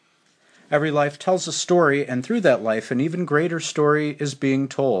Every life tells a story, and through that life, an even greater story is being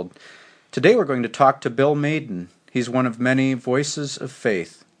told. Today we're going to talk to Bill Maiden. He's one of many voices of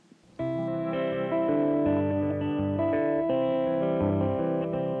faith.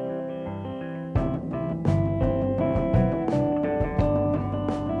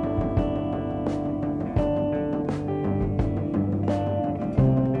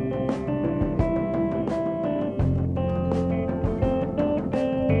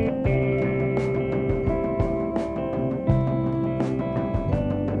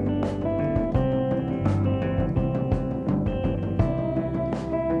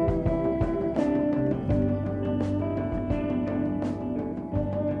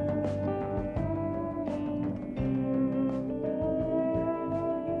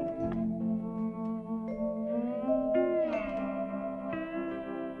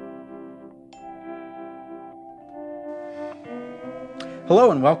 Hello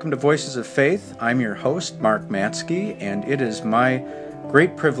and welcome to Voices of Faith. I'm your host, Mark Matsky, and it is my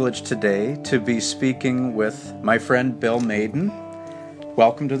great privilege today to be speaking with my friend Bill Maiden.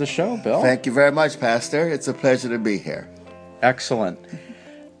 Welcome to the show, Bill. Thank you very much, Pastor. It's a pleasure to be here. Excellent.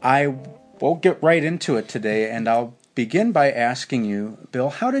 I will get right into it today, and I'll begin by asking you, Bill,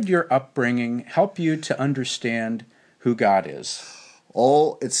 how did your upbringing help you to understand who God is?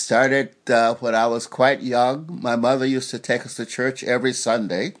 Oh, it started when I was quite young. My mother used to take us to church every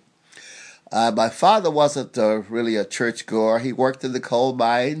Sunday. My father wasn't really a churchgoer. He worked in the coal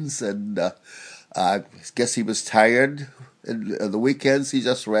mines, and I guess he was tired. And the weekends, he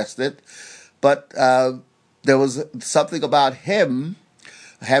just rested. But there was something about him,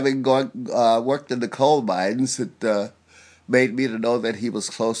 having worked in the coal mines, that made me to know that he was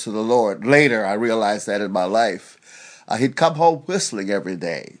close to the Lord. Later, I realized that in my life. He'd come home whistling every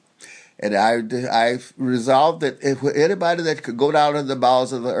day. And I resolved that if anybody that could go down in the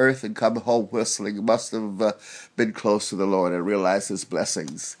bowels of the earth and come home whistling must have been close to the Lord and realized his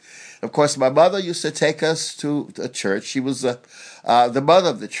blessings. Of course, my mother used to take us to a church. She was the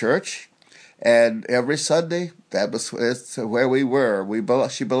mother of the church. And every Sunday, that was where we were.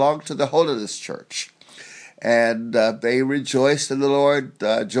 She belonged to the Holiness Church. And they rejoiced in the Lord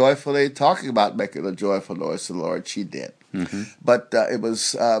joyfully, talking about making a joyful noise to the Lord. She did. Mm-hmm. But it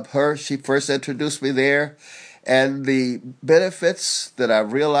was her, she first introduced me there. And the benefits that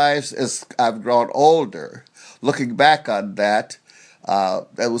I've realized as I've grown older, looking back on that,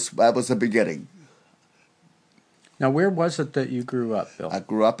 that was the beginning. Now, where was it that you grew up, Bill? I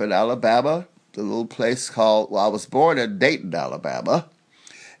grew up in Alabama, the little place called, I was born in Dayton, Alabama.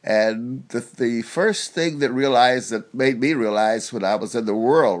 And the first thing that made me realize when I was in the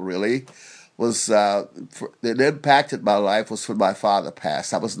world, really, was that impacted my life was when my father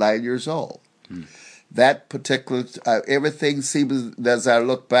passed. I was 9 years old. That particular, everything seems, as I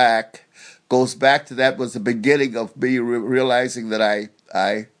look back, goes back to that was the beginning of me realizing that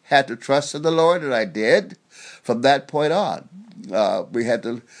I had to trust in the Lord, and I did. From that point on, we had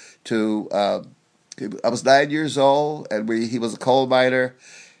I was 9 years old, and he was a coal miner.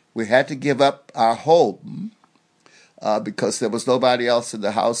 We had to give up our home because there was nobody else in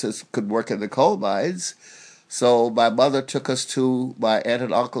the house that could work in the coal mines. So my mother took us to my aunt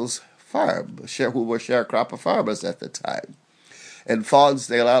and uncle's farm, who were sharecropper farmers at the time, in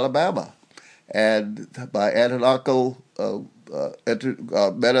Fawnsdale, Alabama. And my aunt and uncle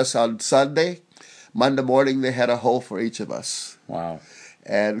met us on Sunday. Monday morning, they had a hoe for each of us. Wow.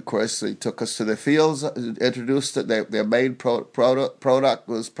 And, of course, they took us to the fields, introduced it. Their main product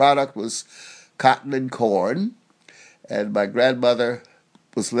was cotton and corn. And my grandmother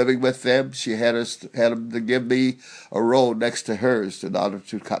was living with them. She had them to give me a row next to hers in order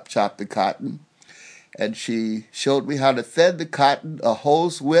to chop the cotton. And she showed me how to thin the cotton a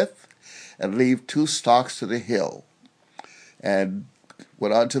hoe's width and leave 2 stalks to the hill. And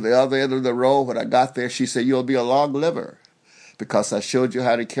went on to the other end of the row. When I got there, she said, "You'll be a long liver, because I showed you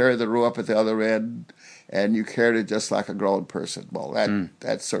how to carry the row up at the other end, and you carried it just like a grown person." Well,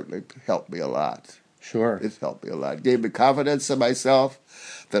 that certainly helped me a lot. Sure. It helped me a lot. It gave me confidence in myself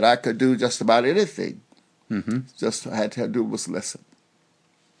that I could do just about anything. Mm-hmm. Just I had to do was listen.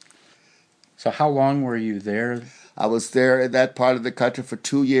 So how long were you there? I was there in that part of the country for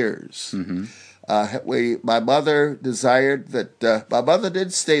 2 years. Mm-hmm. My mother desired that. My mother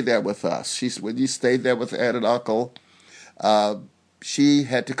didn't stay there with us. When you stayed there with aunt and uncle, she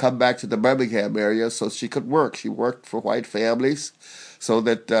had to come back to the Birmingham area so she could work. She worked for white families so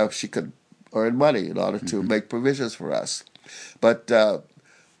that she could earn money in order to make provisions for us. But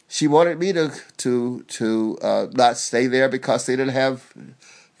she wanted me to not stay there because they didn't have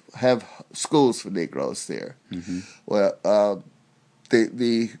schools for Negroes there. Mm-hmm. Well,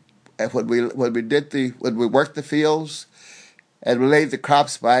 when we worked the fields and we laid the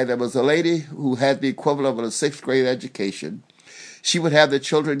crops by, there was a lady who had the equivalent of a sixth grade education. She would have the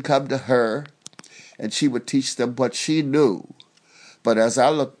children come to her, and she would teach them what she knew. But as I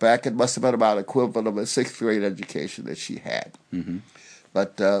look back, it must have been about equivalent of a sixth grade education that she had. Mm-hmm.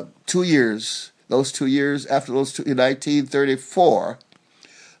 But 2 years, those 2 years, after those two, in 1934,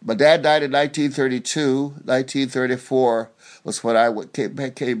 my dad died in 1932. 1934 was when I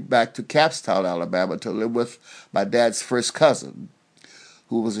came back to Capstown, Alabama, to live with my dad's first cousin,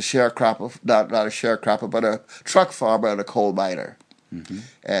 who was a sharecropper, not a sharecropper, but a truck farmer and a coal miner. Mm-hmm.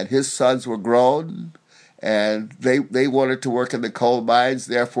 And his sons were grown, and they wanted to work in the coal mines,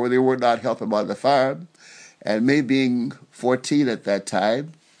 therefore they would not help him on the farm. And me being 14 at that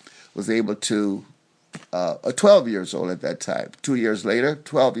time, was able to, 12 years old at that time. 2 years later,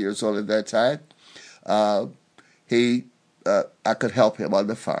 12 years old at that time, I could help him on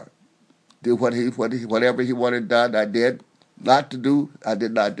the farm. Do whatever he wanted done, I did. Not to do, I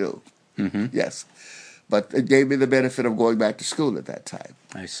did not do. Mm-hmm. Yes. But it gave me the benefit of going back to school at that time.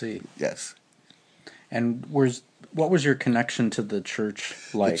 I see. Yes. And what was your connection to the church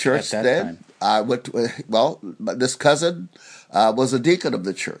like the church at that then, time? I went this cousin was a deacon of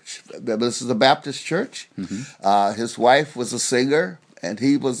the church. This is a Baptist church. Mm-hmm. His wife was a singer, and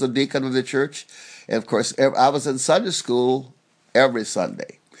he was a deacon of the church. And, of course, I was in Sunday school every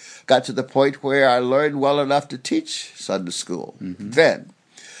Sunday. Got to the point where I learned well enough to teach Sunday school. Mm-hmm. Then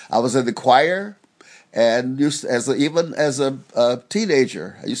I was in the choir, and even as a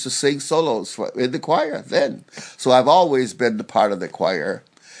teenager, I used to sing solos in the choir then. So I've always been a part of the choir,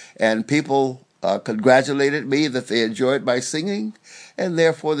 and people congratulated me that they enjoyed my singing, and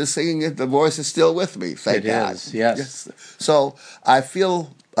therefore the voice is still with me. Thank God. It is, yes. So I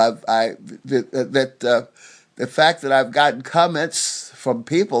feel that the fact that I've gotten comments from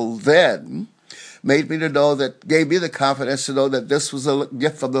people then gave me the confidence to know that this was a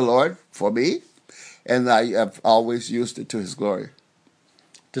gift from the Lord for me, and I have always used it to His glory.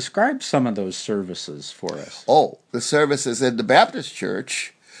 Describe some of those services for us. Oh, the services in the Baptist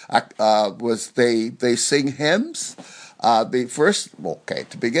church they sing hymns. To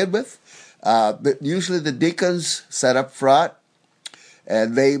begin with, usually the deacons sat up front,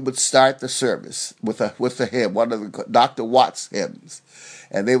 and they would start the service with a hymn, one of the Dr. Watts hymns,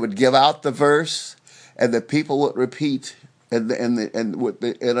 and they would give out the verse, and the people would repeat in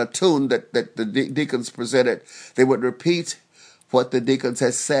a tune that the deacons presented. They would repeat what the deacons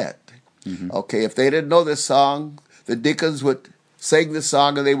had said. Mm-hmm. Okay, if they didn't know this song, the deacons would sing the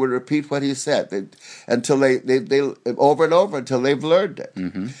song and they would repeat what he said until they over and over until they've learned it.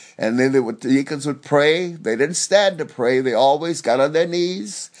 Mm-hmm. And then the deacons would pray. They didn't stand to pray. They always got on their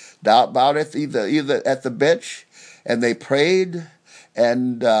knees, bowed at either at the bench, and they prayed.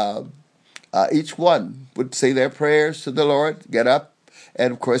 And each one would say their prayers to the Lord, get up,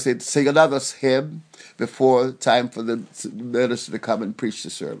 and of course they'd sing another hymn before time for the minister to come and preach the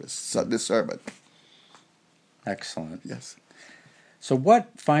sermon. Excellent. Yes. So what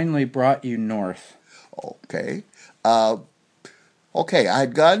finally brought you north? Okay. I'd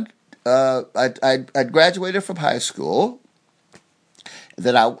graduated from high school.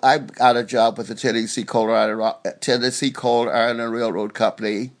 Then I got a job with the Tennessee Coal Iron and Railroad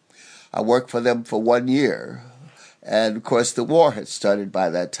Company. I worked for them for 1 year. And, of course, the war had started by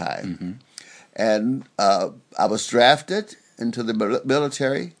that time. Mm-hmm. And I was drafted into the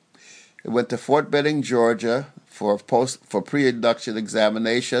military. I went to Fort Benning, Georgia, for pre-induction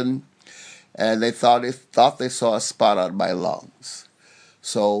examination, and they thought they saw a spot on my lungs.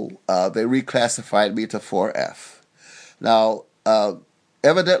 So they reclassified me to 4F. Now,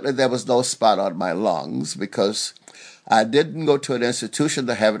 evidently there was no spot on my lungs because I didn't go to an institution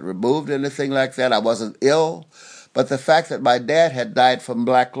to have it removed or anything like that. I wasn't ill, but the fact that my dad had died from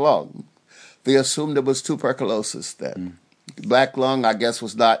black lung, they assumed it was tuberculosis then. Black lung, I guess,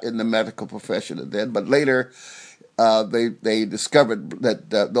 was not in the medical profession then, but later they discovered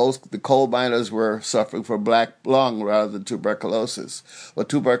that the coal miners were suffering from black lung rather than tuberculosis. Well,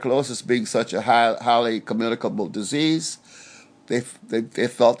 tuberculosis being such a highly communicable disease, they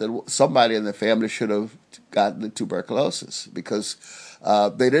felt that somebody in the family should have gotten the tuberculosis because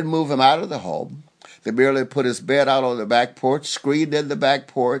they didn't move him out of the home. They merely put his bed out on the back porch, screened in the back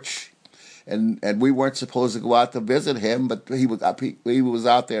porch, and we weren't supposed to go out to visit him, but he was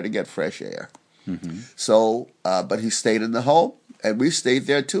out there to get fresh air. Mm-hmm. So, but he stayed in the home, and we stayed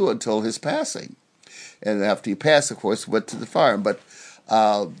there too until his passing. And after he passed, of course, went to the farm. But,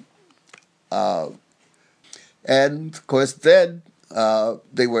 and of course, then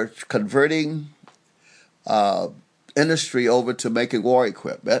they were converting industry over to making war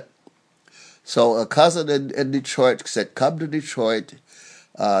equipment. So a cousin in Detroit said, "Come to Detroit.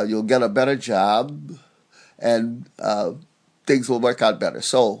 You'll get a better job, and things will work out better."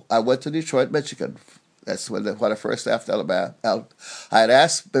 So I went to Detroit, Michigan. That's when I first left Alabama. I had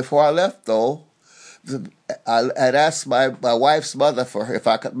asked before I left, though. I had asked my wife's mother for her if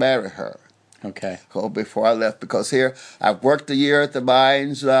I could marry her. Okay. Before I left, because here I've worked a year at the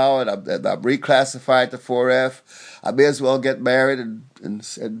mines now, and I'm reclassified to 4F. I may as well get married and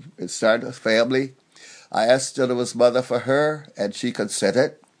start a family. I asked Jennifer's mother for her, and she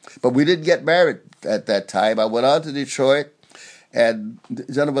consented. But we didn't get married at that time. I went on to Detroit, and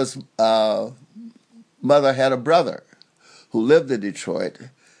Jennifer's mother had a brother who lived in Detroit.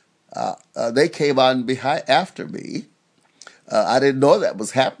 They came on after me. I didn't know that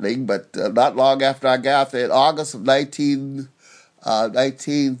was happening, but not long after I got there, in August of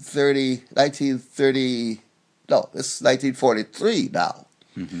 1943 now.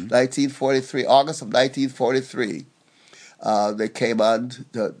 1943, August of 1943. They came on,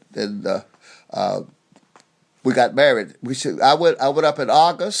 and we got married. I went up in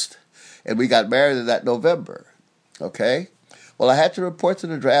August, and we got married in that November. Okay? Well, I had to report to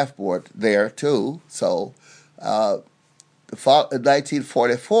the draft board there, too. So in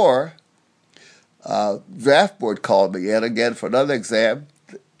 1944, draft board called me in again for another exam,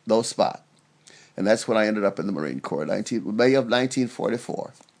 no spot. And that's when I ended up in the Marine Corps, May of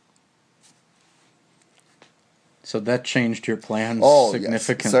 1944. So that changed your plans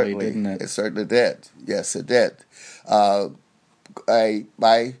significantly, yes, didn't it? It certainly did. Yes, it did. But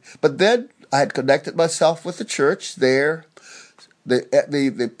then I had connected myself with the church there. The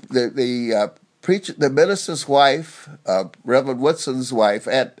preacher, the minister's wife, Reverend Whitson's wife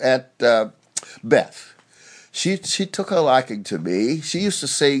at Beth, she took a liking to me. She used to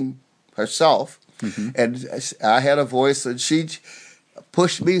sing herself, and I had a voice, and she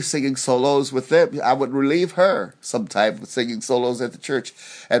pushed me singing solos with them. I would relieve her sometimes with singing solos at the church.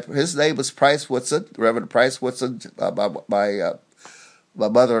 And his name was Price Whitson, Reverend Price Whitson, my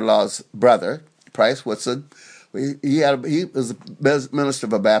mother-in-law's brother, Price Whitson. He was a minister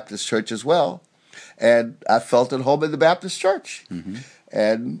of a Baptist church as well, and I felt at home in the Baptist church,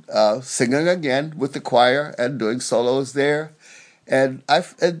 and singing again with the choir and doing solos there, and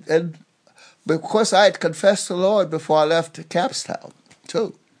because I had confessed the Lord before I left Capstown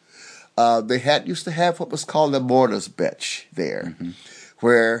too. They used to have what was called the mourner's bench there,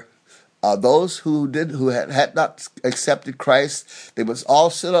 where those who had not accepted Christ, they would all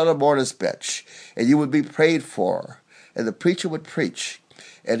sit on a mourner's bench, and you would be prayed for, and the preacher would preach,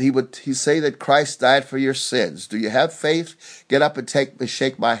 and he'd say that Christ died for your sins. Do you have faith? Get up and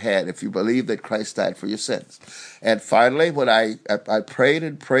shake my hand if you believe that Christ died for your sins. And finally, when I prayed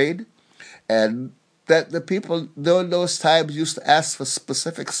and prayed, and that the people during those times used to ask for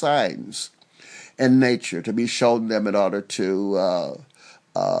specific signs in nature to be shown them in order to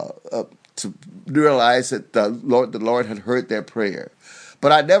realize that the Lord had heard their prayer.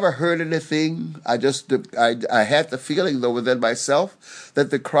 But I never heard anything. I had the feeling, though, within myself that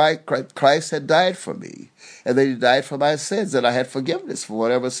the Christ had died for me, and that he died for my sins, and I had forgiveness for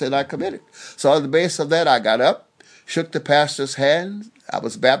whatever sin I committed. So on the basis of that, I got up, shook the pastor's hand. I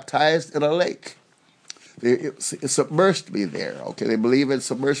was baptized in a lake. It submersed me there. Okay, they believe in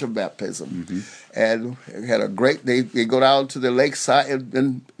submersion baptism, and had a great. They go down to the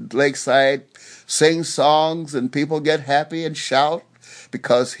lakeside, sing songs, and people get happy and shout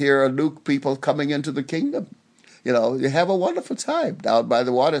because here are new people coming into the kingdom. You know, you have a wonderful time down by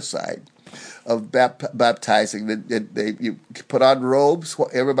the waterside of baptizing. You put on robes.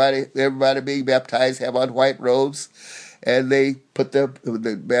 Everybody being baptized have on white robes. And they put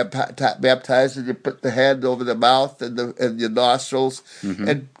baptized, and you put the hand over the mouth and your nostrils,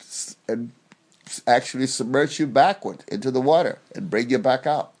 and actually submerge you backward into the water and bring you back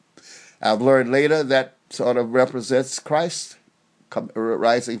out. I've learned later that sort of represents Christ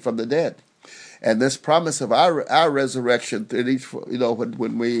rising from the dead, and this promise of our resurrection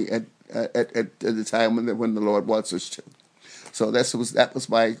when we at the time when the Lord wants us to. So that was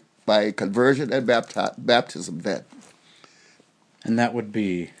my conversion and baptism then. And that would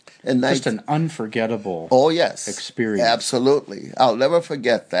be just an unforgettable experience. Absolutely. I'll never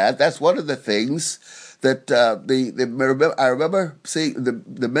forget that. That's one of the things that I remember seeing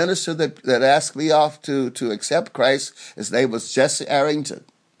the minister that asked me off to accept Christ. His name was Jesse Arrington.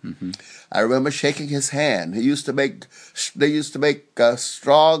 I remember shaking his hand. They used to make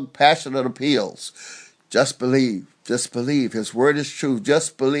strong, passionate appeals. Just believe. Just believe. His word is true.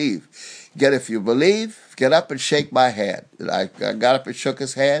 Just believe. If you believe, get up and shake my hand. And I got up and shook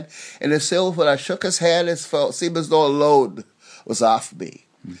his hand. And when I shook his hand, it seemed as though a load was off me.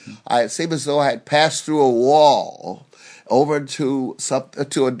 It seemed as though I had passed through a wall over to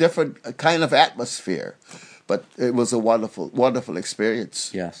a different kind of atmosphere. But it was a wonderful, wonderful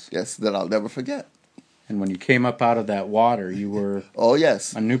experience. Yes. Yes, that I'll never forget. And when you came up out of that water, you were oh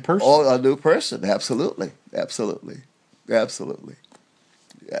yes, a new person. Oh, a new person. Absolutely, absolutely, absolutely.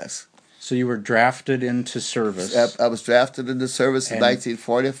 Yes. So you were drafted into service. I was drafted into service in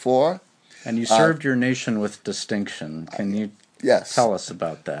 1944. And you served your nation with distinction. Can you tell us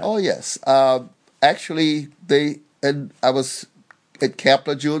about that? Oh yes. Actually, I was at Camp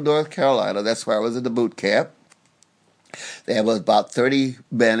Lejeune, North Carolina. That's where I was in the boot camp. There was about 30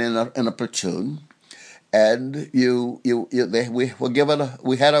 men in a platoon. And we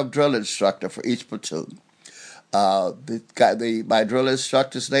had a drill instructor for each platoon. My drill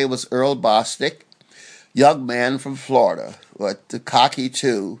instructor's name was Earl Bostic, young man from Florida, but cocky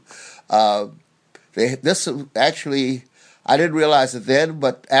too. Actually, I didn't realize it then,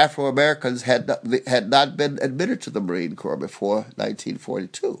 but Afro Americans had not been admitted to the Marine Corps before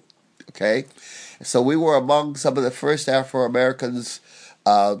 1942. Okay, so we were among some of the first Afro Americans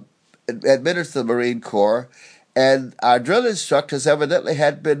admitted to the Marine Corps, and our drill instructors evidently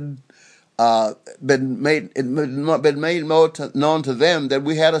had been made known to them that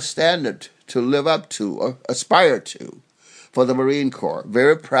we had a standard to live up to or aspire to for the Marine Corps.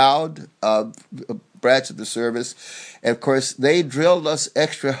 Very proud branch of the service, and of course they drilled us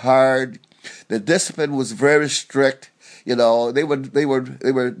extra hard. The discipline was very strict. They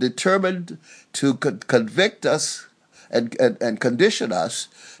were determined to convict us and condition us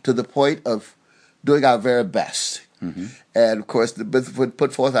to the point of doing our very best. Mm-hmm. And, of course, would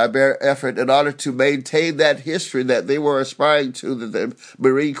put forth our bare effort in order to maintain that history that they were aspiring to, that the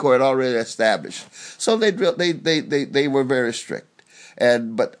Marine Corps had already established. So they were very strict.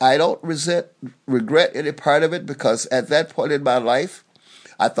 But I don't regret any part of it, because at that point in my life,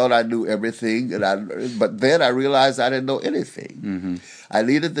 I thought I knew everything, but then I realized I didn't know anything. Mm-hmm. I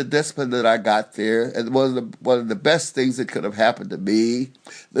needed the discipline that I got there, and one of the best things that could have happened to me,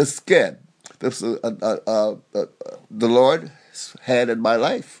 the Lord had in my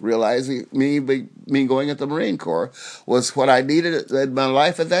life, realizing me going into the Marine Corps was what I needed in my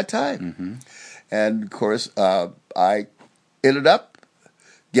life at that time. Mm-hmm. And of course, I ended up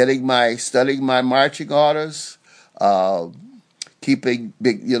studying my marching orders. Keeping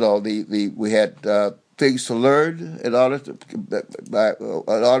big, we had things to learn in order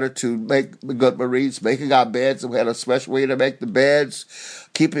to make good Marines. Making our beds, we had a special way to make the beds.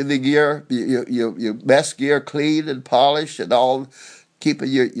 Keeping the gear, your best gear clean and polished, and all. Keeping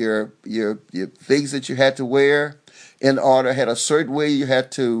your things that you had to wear in order. Had a certain way you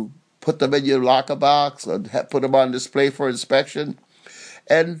had to put them in your locker box or put them on display for inspection.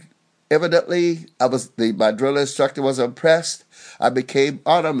 And evidently, my drill instructor was impressed. I became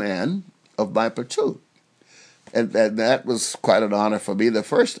honor man of my platoon. And that was quite an honor for me, the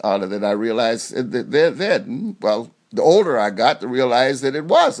first honor that I realized then. Well, the older I got to realize that it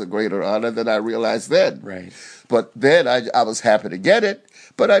was a greater honor than I realized then. Right. But then I was happy to get it,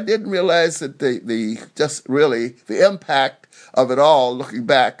 but I didn't realize that the impact of it all, looking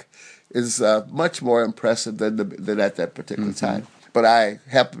back, is much more impressive than at that particular time. But I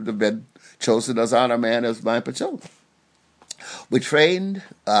happened to have been chosen as honor man as my platoon. We trained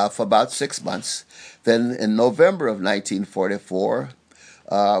for about 6 months. Then in November of 1944,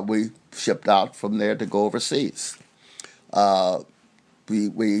 we shipped out from there to go overseas.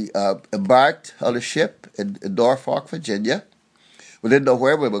 We embarked on a ship in Norfolk, Virginia. We didn't know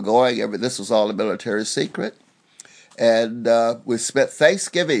where we were going. This was all a military secret. And we spent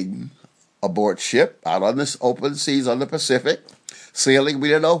Thanksgiving aboard ship out on this open seas on the Pacific, sailing we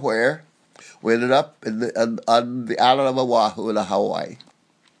didn't know where. We ended up on the island of Oahu in Hawaii.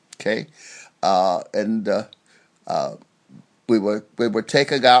 Okay, we were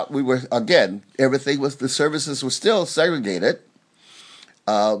taken out. The services were still segregated.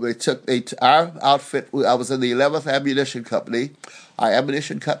 We took our outfit. I was in the 11th Ammunition Company. Our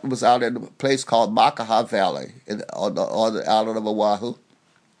ammunition company was out in a place called Makaha Valley on the island of Oahu.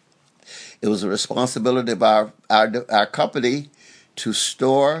 It was the responsibility of our company to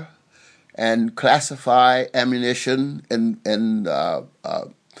store and classify ammunition in the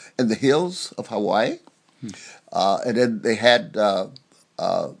hills of Hawaii, and then they had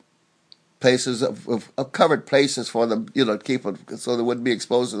places of covered places for them, to keep them so they wouldn't be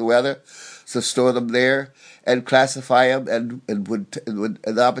exposed to the weather. So store them there and classify them, and when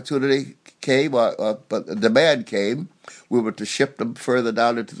the opportunity came, but the demand came, we were to ship them further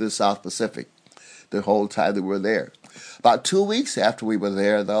down into the South Pacific. The whole time that we were there. About 2 weeks after we were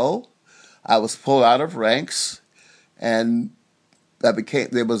there, though, I was pulled out of ranks, and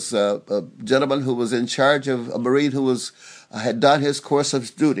there was a gentleman who was in charge of a Marine who had done his course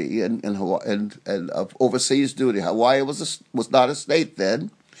of duty in Hawaii, and of overseas duty. Hawaii was not a state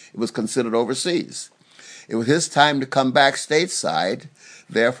then; it was considered overseas. It was his time to come back stateside.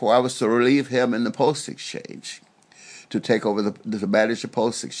 Therefore, I was to relieve him in the post exchange, to take over to manage the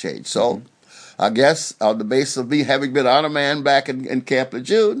post exchange. So, I guess on the basis of me having been honor man back in Camp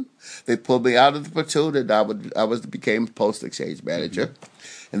Lejeune, they pulled me out of the platoon, and I became post exchange manager,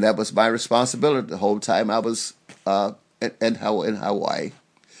 and that was my responsibility the whole time I was in Hawaii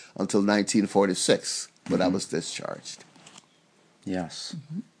until 1946 when I was discharged. Yes.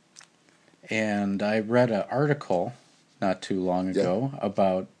 And I read an article not too long ago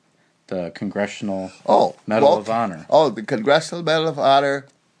about the Congressional Medal of Honor. Oh, the Congressional Medal of Honor.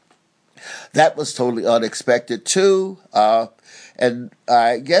 That was totally unexpected too, and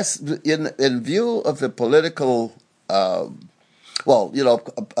I guess in view of the political, President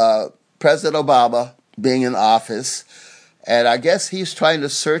Obama being in office, and I guess he's trying to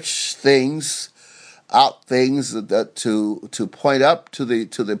search things that to point up to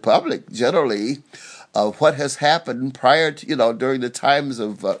the public generally of what has happened prior to during the times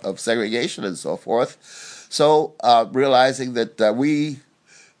of segregation and so forth. So realizing that we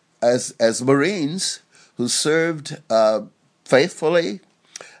as Marines who served faithfully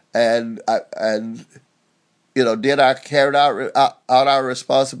and carried out our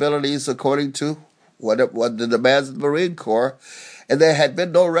responsibilities according to what the demands of the Marine Corps, and there had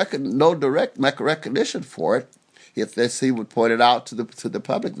been no direct recognition for it. He would point it out to the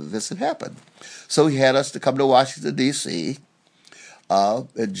public that this had happened. So he had us to come to Washington D.C.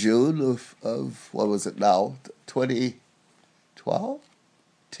 In June of what was it now, 2012.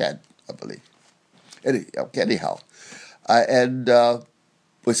 10, I believe. Anyhow, and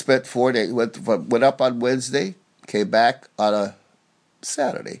we spent 4 days. Went up on Wednesday, came back on a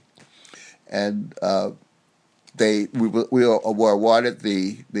Saturday, and we were awarded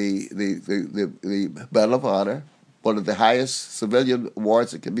the Medal of Honor, one of the highest civilian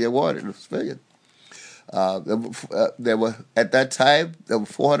awards that can be awarded in a civilian. There were at that time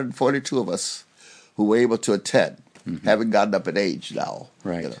 442 of us who were able to attend. Having gotten up in age now,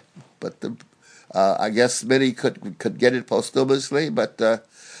 right? But I guess many could get it posthumously, but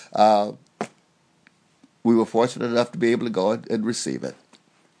we were fortunate enough to be able to go and receive it.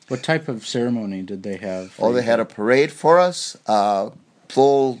 What type of ceremony did they have? They had a parade for us,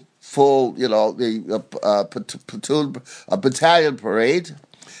 full, platoon, a battalion parade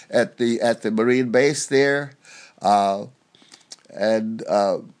at the Marine base there, and.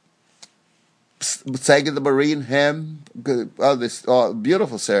 Sang the Marine hymn. This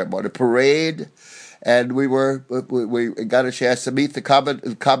beautiful ceremony, parade, and we got a chance to meet the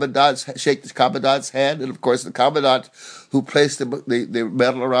commandant, shake the commandant's hand, and of course the commandant who placed the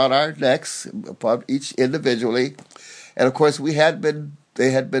medal around our necks upon each individually, and of course they had been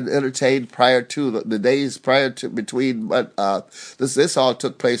entertained prior to the days prior to between. But this all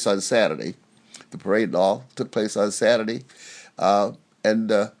took place on Saturday. The parade and all took place on Saturday,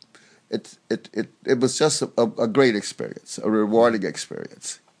 and. It was just a great experience, a rewarding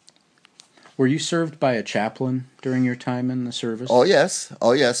experience. Were you served by a chaplain during your time in the service? Oh yes,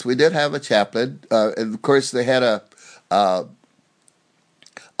 we did have a chaplain, and of course they had a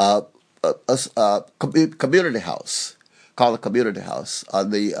community house called a community house on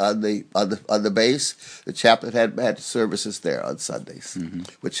the base. The chaplain had services there on Sundays,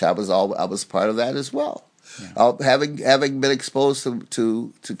 which I was part of that as well. Yeah. Having been exposed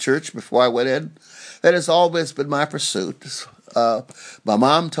to church before I went in, that has always been my pursuit. My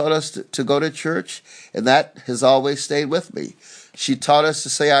mom taught us to go to church, and that has always stayed with me. She taught us to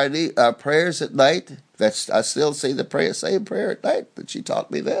say our prayers at night. I still say same prayer at night that she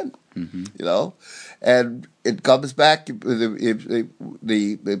taught me then. And it comes back the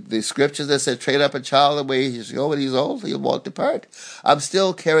scriptures that said, "Train up a child the way he should go. When he's old, he'll won't depart." I'm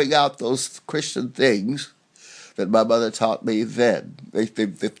still carrying out those Christian things that my mother taught me then.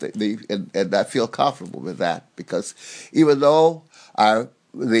 And I feel comfortable with that, because even though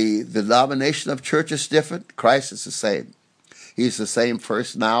the denomination of church is different, Christ is the same. He's the same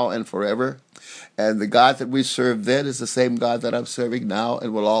first, now, and forever. And the God that we served then is the same God that I'm serving now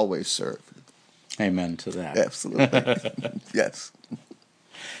and will always serve. Amen to that. Absolutely. Yes.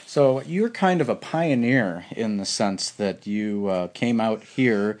 So you're kind of a pioneer in the sense that you came out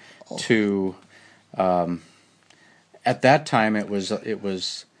here to... at that time, it was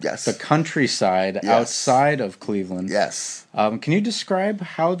yes. the countryside outside of Cleveland. Yes. Can you describe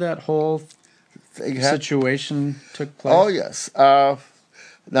how that whole situation took place? Oh, yes.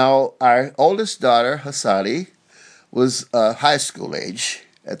 Now, our oldest daughter, Hassani, was high school age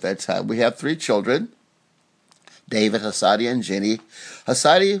at that time. We have 3 children, David, Hassadi, and Jenny.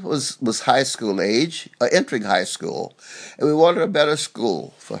 Hassadi was high school age, entering high school, and we wanted a better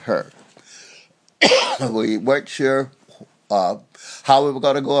school for her. We weren't sure how we were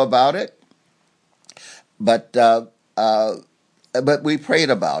going to go about it, but we prayed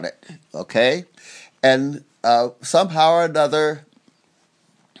about it, okay? And somehow or another,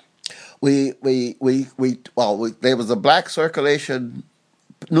 there was a black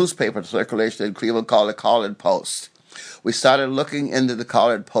newspaper circulation in Cleveland called the Call-In Post. We started looking into the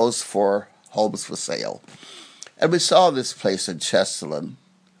Call-In Post for homes for sale. And we saw this place in Chesterland.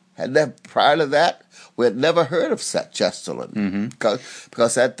 Prior to that, we had never heard of Chesterland.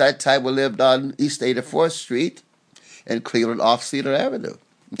 Because at that time we lived on East 84th Street in Cleveland off Cedar Avenue.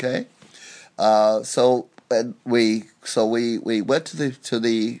 Okay? So we went to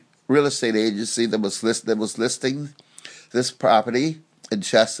the real estate agency that was listing this property in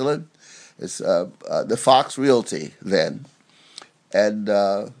Chesterland. It's the Fox Realty then,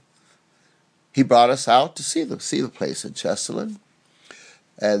 and he brought us out to see the place in Chesterland.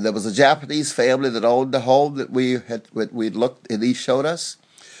 And there was a Japanese family that owned the home that we'd looked, and he showed us.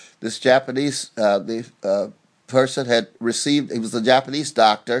 This Japanese person had received. He was a Japanese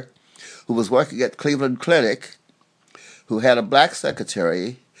doctor who was working at Cleveland Clinic, who had a black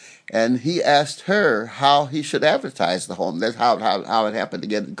secretary. And he asked her how he should advertise the home. That's how it happened to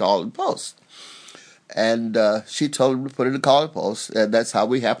get in Call-In Post. And she told him to put it in Call-In Post, and that's how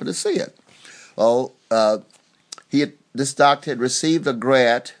we happened to see it. Well, this doctor had received a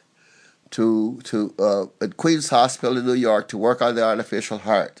grant at Queens Hospital in New York to work on the artificial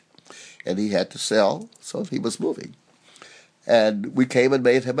heart, and he had to sell, so he was moving. And we came and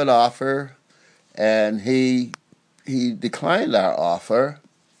made him an offer, and he declined our offer.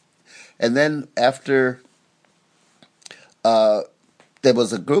 And then after there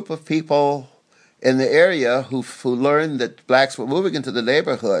was a group of people in the area who learned that blacks were moving into the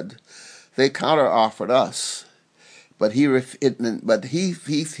neighborhood, they counter-offered us. But he told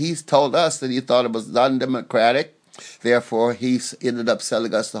us that he thought it was undemocratic. Therefore, he ended up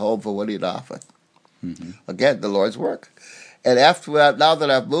selling us the home for what he'd offered. Again, the Lord's work. And now that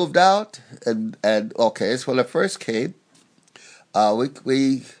I've moved out, and okay, so when I first came,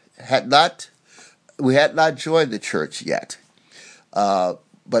 we had not joined the church yet.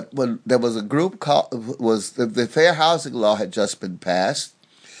 But when there was a group the Fair Housing Law had just been passed,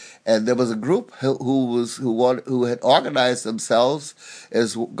 and there was a group who had organized themselves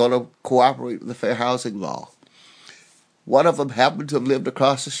as going to cooperate with the Fair Housing Law. One of them happened to have lived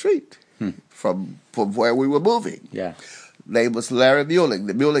across the street from where we were moving. Yeah, name was Larry Muelling,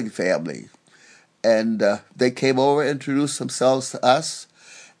 the Muelling family, and they came over, introduced themselves to us.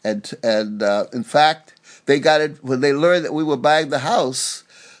 And in fact, they got it when they learned that we were buying the house.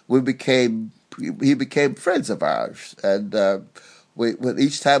 He became friends of ours, and when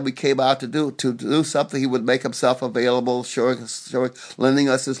each time we came out to do something, he would make himself available, lending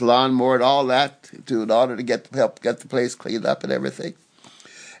us his lawnmower and all that in order to help get the place cleaned up and everything.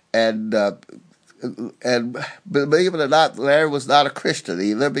 And believe it or not, Larry was not a Christian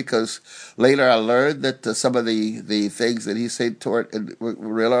either, because later I learned that some of the things that he said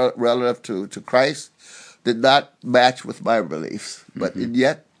relative to Christ did not match with my beliefs. But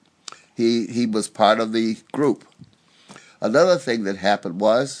yet, he was part of the group. Another thing that happened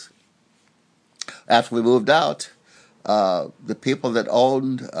was, after we moved out, the people that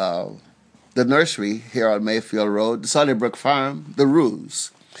owned the nursery here on Mayfield Road, the Sunnybrook Farm, the Roos,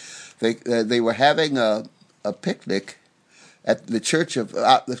 they were having a picnic at the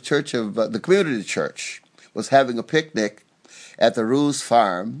community church was having a picnic at the Roos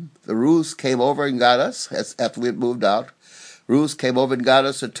farm. The Roos came over and got us after we had moved out. Roos came over and got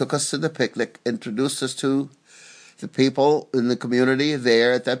us and took us to the picnic, introduced us to the people in the community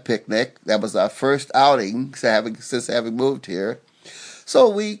there at that picnic. That was our first outing since having moved here. So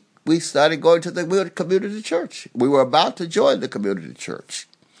we started going to the community church. We were about to join the community church.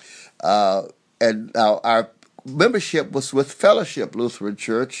 And our membership was with Fellowship Lutheran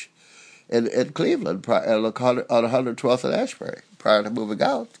Church in Cleveland on 112th and Ashbury prior to moving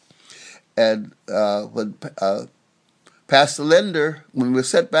out. And when Pastor Linder, when we were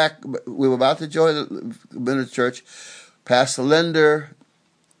sent back, we were about to join the community church, Pastor Linder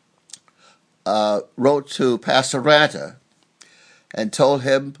wrote to Pastor Ranta and told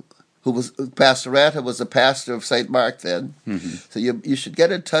him, Pastor Ranta was the pastor of St. Mark then, so you should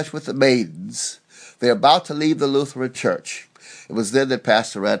get in touch with the Maidens. They're about to leave the Lutheran Church. It was then that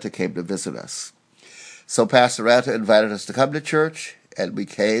Pastor Ranta came to visit us. So Pastor Ranta invited us to come to church, and we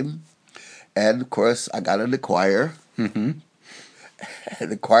came. And, of course, I got in the choir. Mm-hmm.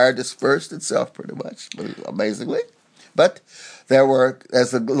 And the choir dispersed itself pretty much, amazingly. But there were,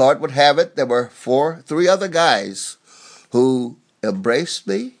 as the Lord would have it, there were three other guys who embraced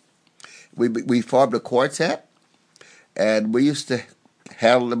me. We formed a quartet, and we used to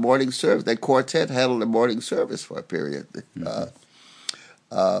handle the morning service. That quartet handled the morning service for a period.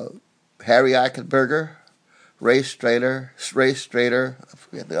 Harry Eichenberger, Ray Strader, I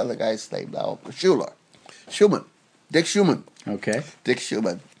forget the other guy's name now, Dick Schumann. Okay. Dick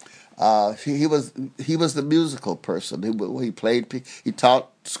Schumann. He was the musical person. He taught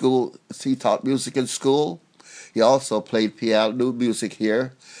music in school. He also played piano, new music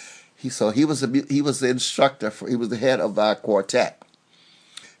here. He was the instructor. He was the head of our quartet,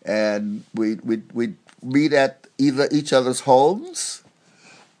 and we'd meet at either each other's homes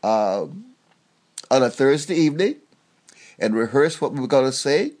on a Thursday evening and rehearse what we were going to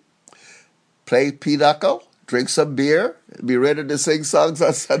say, play pinochle, drink some beer, and be ready to sing songs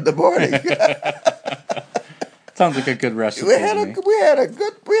on Sunday morning. Sounds like a good recipe. We had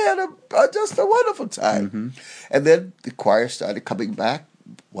just a wonderful time. Mm-hmm. And then the choir started coming back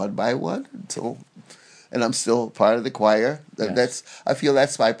one by one and I'm still part of the choir. Yes. I feel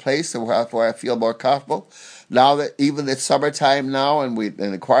that's my place and where I feel more comfortable. Now that even it's summertime now and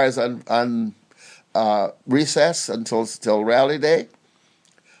the choir's on recess till rally day,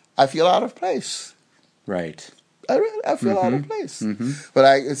 I feel out of place. Right. I feel out of place. Mm-hmm. But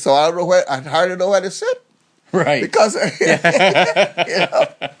I don't know where. I hardly know where to sit. Right. Because,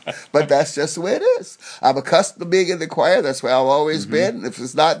 but that's just the way it is. I'm accustomed to being in the choir. That's where I've always been. If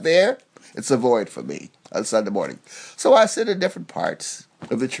it's not there, it's a void for me on Sunday morning. So I sit in different parts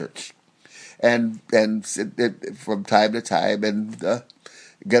of the church and sit from time to time and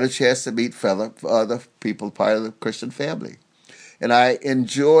get a chance to meet other people, part of the Christian family. And I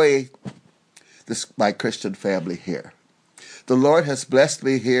enjoy my Christian family here. The Lord has blessed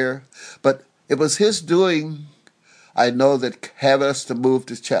me here, but it was His doing, I know, that having us to move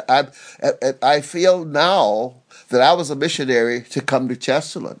to I feel now that I was a missionary to come to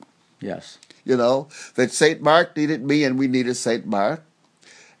Chesterland. Yes. That St. Mark needed me and we needed St. Mark.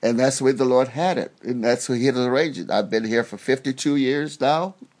 And that's the way the Lord had it. And that's what He had arranged it. I've been here for 52 years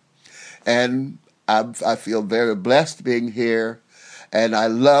now. And I feel very blessed being here. And I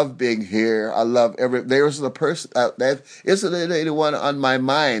love being here. I love there isn't a person that isn't anyone on my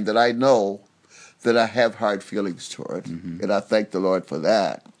mind that I know that I have hard feelings toward. Mm-hmm. And I thank the Lord for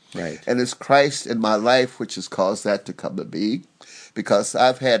that. Right. And it's Christ in my life which has caused that to come to be. Because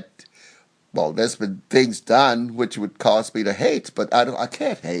there's been things done which would cause me to hate, but I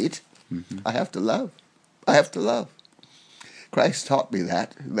can't hate. Mm-hmm. I have to love. Christ taught me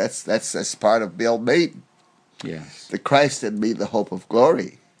that. That's part of Bill Maiden. Yes. The Christ in me, the hope of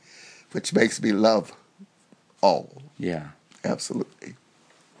glory, which makes me love all. Yeah. Absolutely.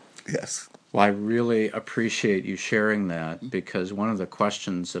 Yes. Well, I really appreciate you sharing that, because one of the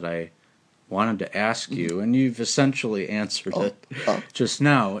questions that I wanted to ask you, and you've essentially answered it just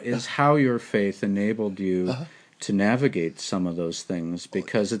now, is how your faith enabled you to navigate some of those things.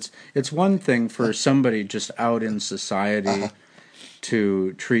 Because it's one thing for somebody just out in society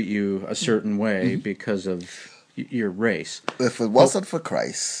to treat you a certain way because of your race. If it wasn't for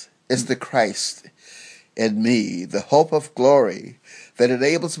Christ, it's the Christ in me, the hope of glory, that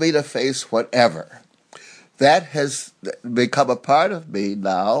enables me to face whatever. That has become a part of me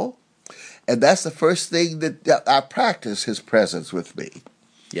now, and that's the first thing that I practice, His presence with me.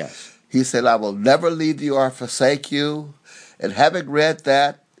 Yes. He said, I will never leave you or forsake you. And having read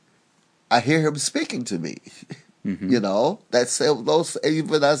that, I hear Him speaking to me. Mm-hmm. That's those.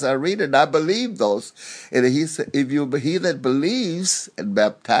 Even as I read it, and I believe those. And He said, he that believes and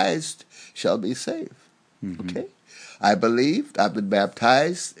baptized shall be saved. Mm-hmm. Okay, I believed. I've been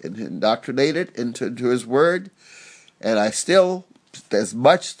baptized and indoctrinated into His Word, and there's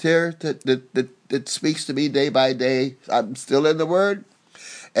much there that speaks to me day by day. I'm still in the Word,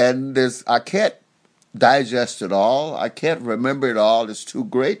 and I can't digest it all. I can't remember it all. It's too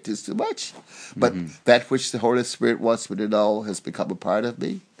great. It's too much. But that which the Holy Spirit wants me to know has become a part of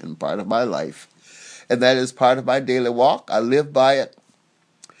me and part of my life. And that is part of my daily walk. I live by it.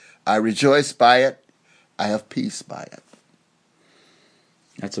 I rejoice by it. I have peace by it.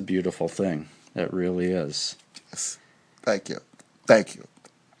 That's a beautiful thing. That really is. Yes. Thank you.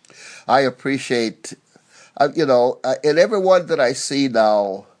 I appreciate, in everyone that I see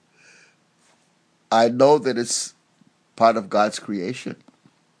now, I know that it's part of God's creation.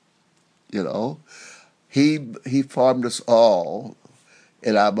 He formed us all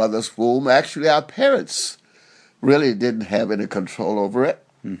in our mother's womb. Actually, our parents really didn't have any control over it.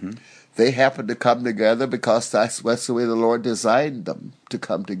 Mm-hmm. they happen to come together because that's the way the Lord designed them, to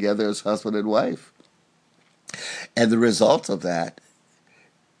come together as husband and wife. And the result of that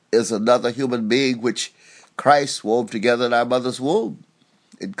is another human being which Christ wove together in our mother's womb.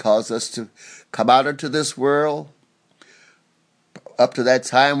 It caused us to come out into this world. Up to that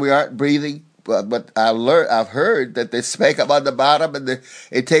time, we aren't breathing. But I've heard that they spank up on the bottom and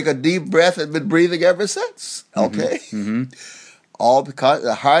they take a deep breath and been breathing ever since. Okay? Mm-hmm. All because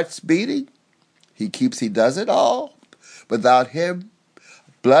the heart's beating. He does it all. Without him,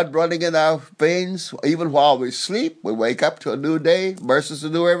 blood running in our veins, even while we sleep, we wake up to a new day, mercies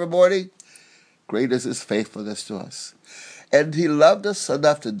anew every morning. Great is his faithfulness to us. And he loved us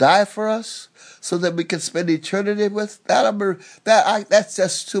enough to die for us so that we can spend eternity with. That's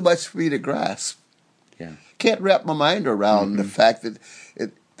just too much for me to grasp. Yeah. Can't wrap my mind around the fact that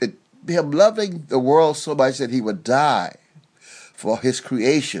him loving the world so much that he would die for his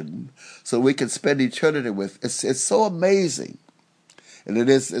creation so we can spend eternity with. It's so amazing. And it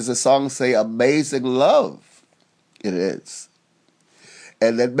is, as the songs say, amazing love. It is.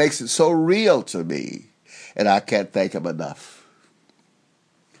 And that makes it so real to me. And I can't thank him enough.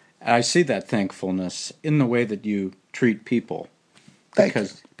 I see that thankfulness in the way that you treat people.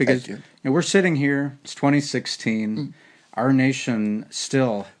 Because Thank you. We're sitting here, it's 2016, our nation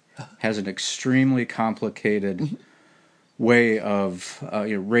still has an extremely complicated way of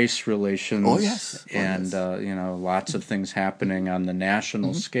race relations. Oh, yes. And lots of things happening on the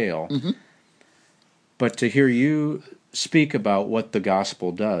national scale. But to hear you speak about what the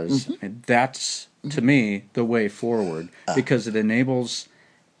gospel does, that's, to me, the way forward, because it enables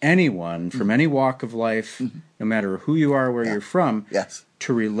anyone from any walk of life, no matter who you are, where you're from,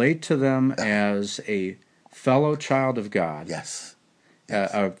 to relate to them as a fellow child of God,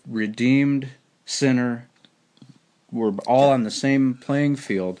 a redeemed sinner. We're all on the same playing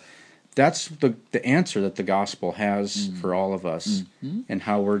field. That's the answer that the gospel has for all of us, and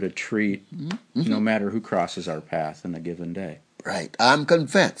how we're to treat no matter who crosses our path in a given day. Right. I am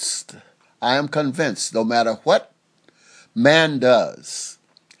convinced, no matter what man does,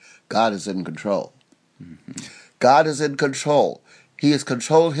 God is in control. God is in control. He has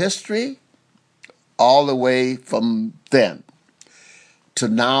controlled history all the way from then to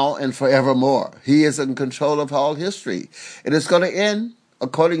now and forevermore. He is in control of all history. And it's going to end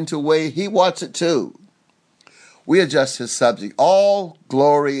according to the way he wants it to. We are just his subject. All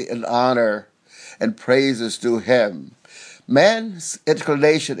glory and honor and praises due him. Man's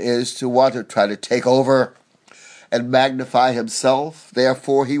inclination is to want to try to take over and magnify himself.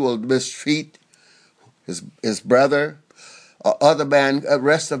 Therefore, he will mistreat his brother or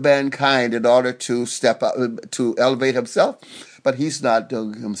rest of mankind in order to step up, to elevate himself. But he's not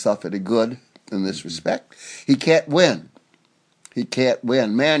doing himself any good in this respect. He can't win.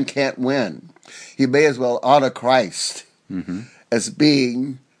 Man can't win. He may as well honor Christ as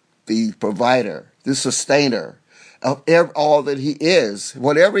being the provider, the sustainer of all that he is.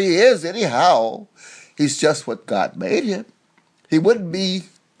 Whatever he is, anyhow, he's just what God made him. He would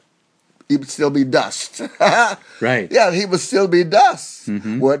still be dust. Right. Yeah, he would still be dust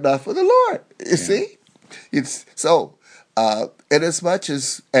were it not for the Lord. You see? It's so, and as much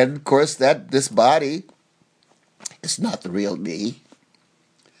as, and of course, that this body is not the real me.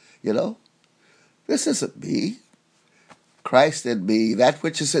 This isn't me. Christ in me, that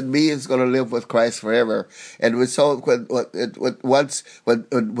which is in me is going to live with Christ forever. And when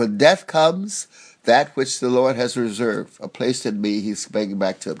death comes, that which the Lord has reserved, placed in me, he's taking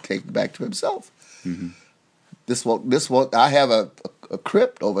back to himself. This won't. I have a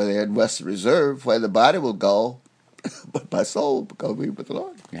crypt over there in Western Reserve where the body will go, but my soul will go be with the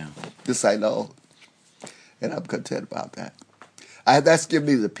Lord. Yeah. This I know, and I'm content about that. That's give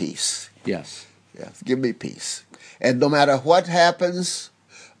me the peace. Yes. Yes, give me peace. And no matter what happens,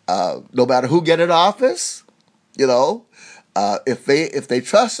 no matter who get in office, if they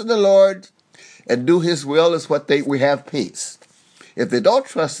trust in the Lord and do His will, is what we have peace. If they don't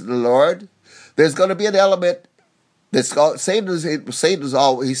trust in the Lord, there's going to be an element that's called Satan's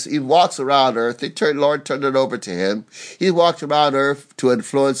always, he walks around earth. Lord turned it over to him. He walks around earth to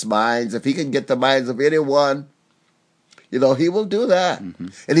influence minds. If he can get the minds of anyone, he will do that.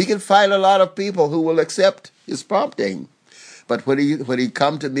 And he can find a lot of people who will accept his prompting. But when he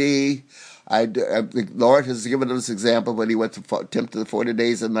come to me, the Lord has given us example when he went to tempted the 40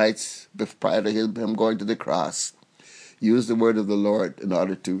 days and nights prior to him going to the cross. Use the word of the Lord in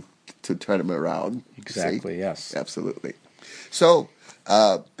order to turn him around. Exactly. See? Yes. Absolutely. So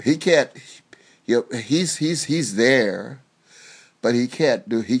he can't. He's there, but he can't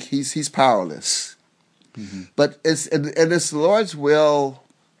do. He's powerless. But it's the Lord's will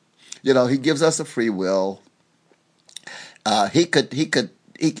He gives us a free will. But he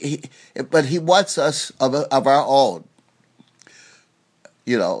wants us of our own,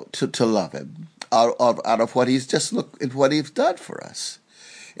 to love him out of what he's just at what he's done for us.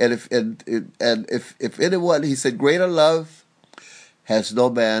 And if anyone, he said, greater love has no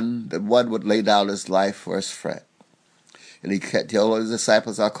man that one would lay down his life for his friend. And he told his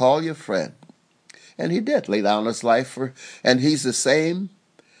disciples, I'll call you friend. And he did lay down his life and he's the same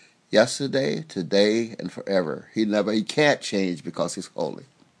yesterday, today, and forever. He can't change because he's holy.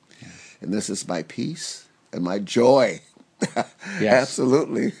 Yeah. And this is my peace and my joy. Yes.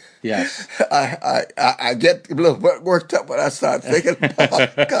 Absolutely. Yes. I get a little worked up when I start thinking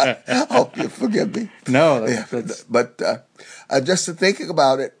about God. I hope you forgive me. No, but just thinking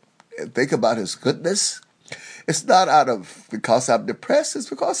about it, and think about his goodness. It's not because I'm depressed. It's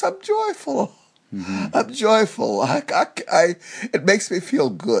because I'm joyful. Mm-hmm. I'm joyful. It makes me feel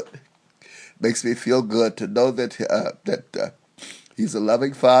good. It makes me feel good to know that he's a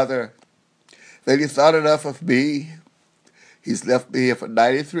loving father. That he thought enough of me. He's left me here for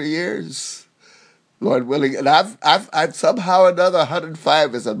 93 years, Lord willing. And I've somehow or another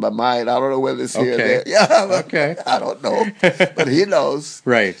 105 is in my mind. I don't know whether it's here or there. Yeah, okay. I don't know, but he knows.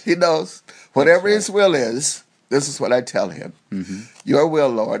 Right. He knows. Whatever his will is, this is what I tell him. Mm-hmm. Your will,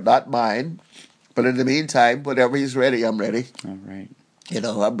 Lord, not mine. But in the meantime, whenever he's ready, I'm ready. All right.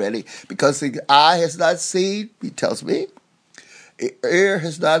 I'm ready. Because the eye has not seen, he tells me, ear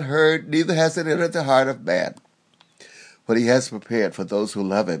has not heard, neither has it entered the heart of man, what he has prepared for those who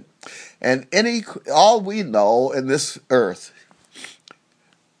love him. And all we know in this earth,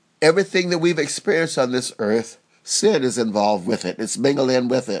 everything that we've experienced on this earth, sin is involved with it. It's mingled in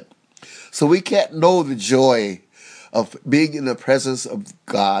with it. So we can't know the joy of being in the presence of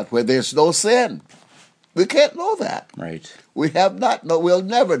God where there's no sin. We can't know that. Right. We'll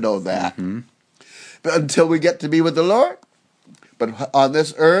never know that. Mm-hmm. But until we get to be with the Lord. But on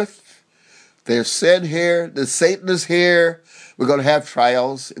this earth, there's sin here, the Satan is here. We're going to have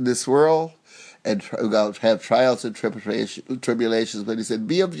trials in this world, and we're going to have trials and tribulations. But he said,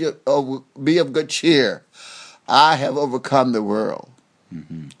 be of good cheer. I have overcome the world.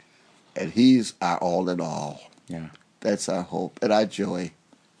 Mm-hmm. And he's our all in all. Yeah. That's our hope and our joy.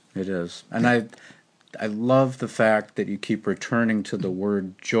 It is. And I love the fact that you keep returning to the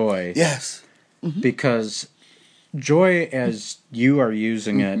word joy. Yes. Mm-hmm. Because joy, as you are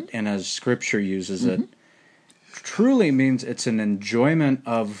using mm-hmm. it and as Scripture uses mm-hmm. it, truly means it's an enjoyment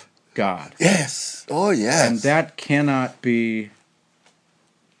of God. Yes. Oh, yes. And that cannot be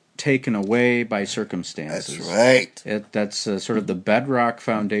taken away by circumstances. That's right. That's sort of the bedrock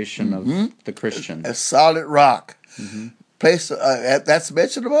foundation mm-hmm. of the Christian. A solid rock. Mm-hmm. Place that's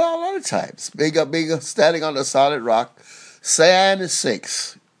mentioned a lot of times. Being standing on a solid rock, sand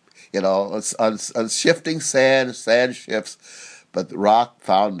sinks. On shifting sand shifts, but the rock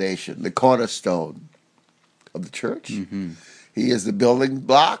foundation, the cornerstone of the church. Mm-hmm. He is the building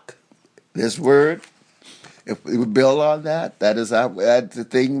block. This word. If we build on that is that's the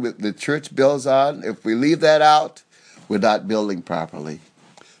thing that the church builds on. If we leave that out, we're not building properly.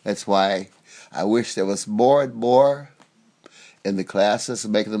 That's why I wish there was more and more in the classes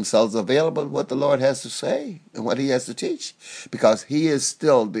making themselves available what the Lord has to say and what he has to teach. Because he is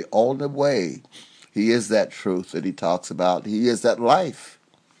still the only way. He is that truth that he talks about. He is that life.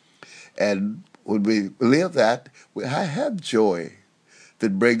 And when we live that, I have joy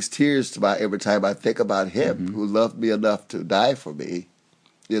that brings tears to my every time I think about him mm-hmm. who loved me enough to die for me,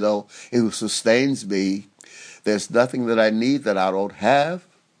 who sustains me. There's nothing that I need that I don't have.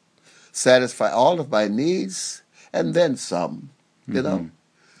 Satisfy all of my needs and then some, mm-hmm.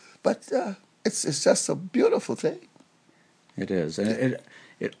 But it's just a beautiful thing. It is. And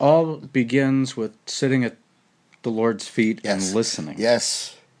it all begins with sitting at the Lord's feet yes. and listening.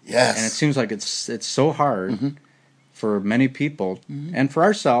 Yes, yes. And it seems like it's so hard mm-hmm. for many people mm-hmm. and for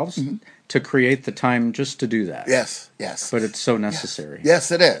ourselves mm-hmm. to create the time just to do that. Yes, yes. But it's so necessary.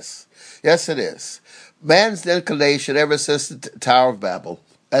 Yes, it is. Yes, it is. Man's inclination ever since the Tower of Babel,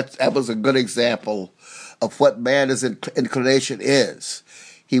 that was a good example of what man's inclination is.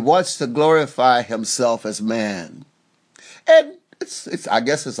 He wants to glorify himself as man. And I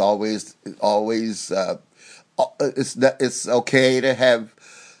guess it's always it's okay to have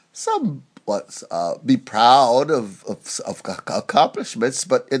some be proud of accomplishments,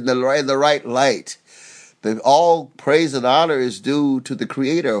 but in the right light. All praise and honor is due to the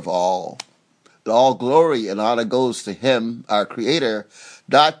Creator of all. All glory and honor goes to Him, our Creator.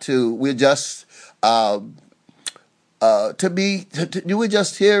 Not to we're just we're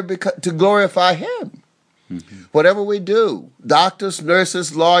just here to glorify Him. Whatever we do, doctors,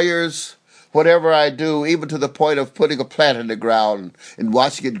 nurses, lawyers, whatever I do, even to the point of putting a plant in the ground and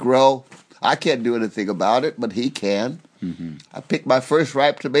watching it grow, I can't do anything about it, but he can. I picked my first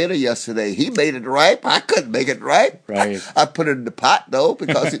ripe tomato yesterday. He made it ripe. I couldn't make it ripe. Right. I put it in the pot though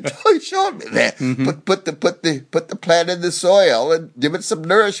because he showed me that. Put the plant in the soil and give it some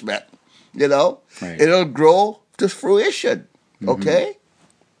nourishment. Right. It'll grow to fruition. Okay.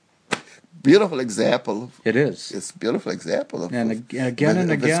 Beautiful example. It is. It's a beautiful example of and again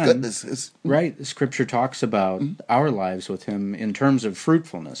and His again. goodness. Right. The Scripture talks about our lives with Him in terms of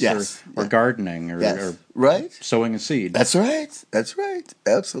fruitfulness, or gardening, or right, sowing a seed. That's right. That's right.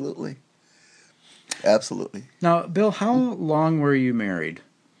 Absolutely. Absolutely. Now, Bill, how long were you married?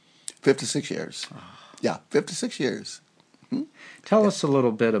 56 years. Yeah, 56 years. Tell us a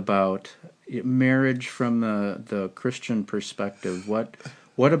little bit about marriage from the Christian perspective.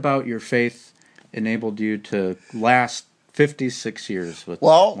 What about your faith enabled you to last 56 years with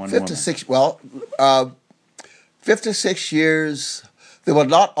one 56, woman? 56 years, they were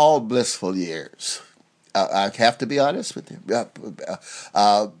not all blissful years. I have to be honest with you.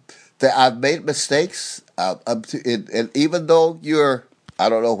 I've made mistakes, and even though I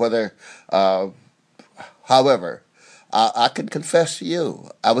don't know whether, however, I can confess to you,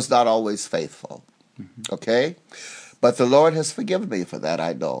 I was not always faithful, okay? But the Lord has forgiven me for that,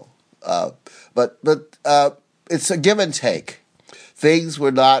 I know. But it's a give and take. Things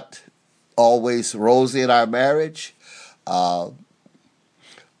were not always rosy in our marriage. I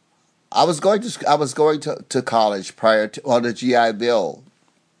was going to college on the GI Bill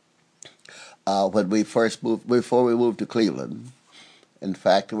when we first moved, before we moved to Cleveland. In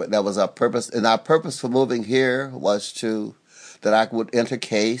fact, that was our purpose. And our purpose for moving here was that I would enter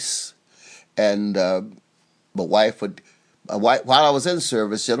case, and my wife would. While I was in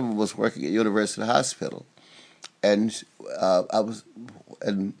service, gentleman was working at University Hospital, and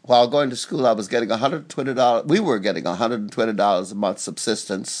while going to school, I was getting $120. We were getting $120 a month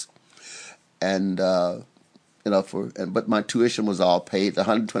subsistence, and but my tuition was all paid. The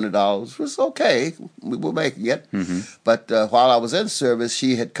 $120 was okay. We were making it. But while I was in service,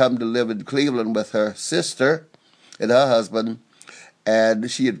 she had come to live in Cleveland with her sister and her husband, and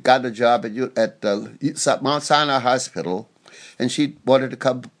she had gotten a job at Mount Sinai Hospital, and she wanted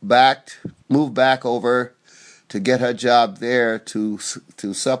to move back over to get her job there to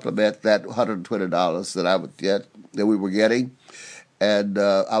supplement that $120 that I would get, that we were getting. And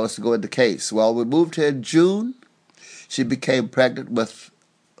I was to go into case. Well, we moved here in June. She became pregnant with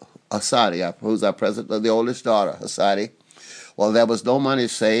Hassani, who's our president, the oldest daughter, Hassani. Well, there was no money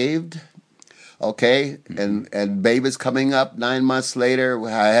saved, okay? And baby's coming up 9 months later.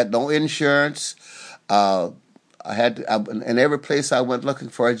 I had no insurance. In every place I went looking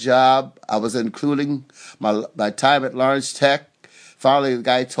for a job, I was including my time at Lawrence Tech. Finally, the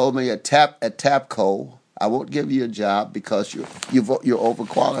guy told me at TAPCO, I won't give you a job because you're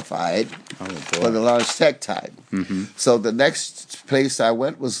overqualified for the Lawrence Tech time. So the next place I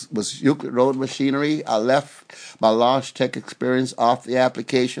went was Euclid Road Machinery. I left my Lawrence Tech experience off the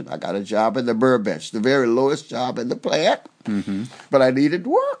application. I got a job in the burr bench, the very lowest job in the plant, but I needed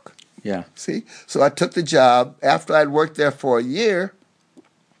work. Yeah. See? So I took the job. After I'd worked there for a year,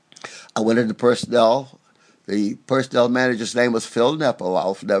 I went into personnel. The personnel manager's name was Phil Neppo.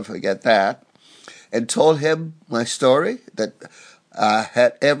 I'll never forget that. And told him my story, that I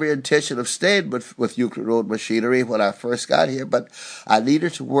had every intention of staying with Euclid Road Machinery when I first got here, but I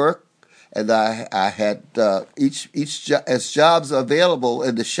needed to work, and I had as jobs available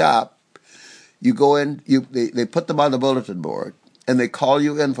in the shop, you go in, they put them on the bulletin board, and they call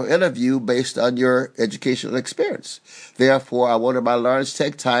you in for interview based on your educational experience. Therefore, I wanted my Lawrence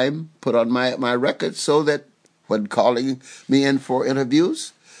Tech time put on my record so that when calling me in for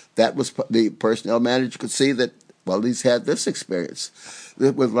interviews, that was the personnel manager could see that, well, he's had this experience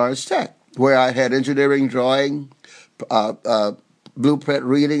with Lawrence Tech, where I had engineering, drawing, blueprint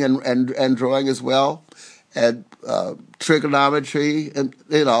reading and drawing as well, and trigonometry, and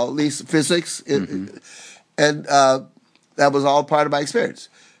these physics, and that was all part of my experience.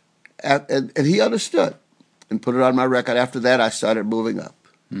 And he understood and put it on my record. After that, I started moving up,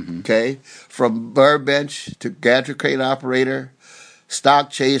 okay, from burr bench to gantry crane operator, stock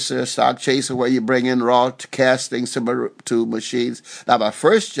chaser where you bring in raw castings to machines. Now, my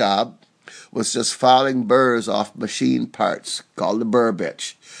first job was just filing burrs off machine parts called the burr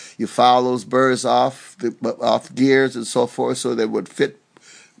bench. You file those burrs off gears and so forth so they would fit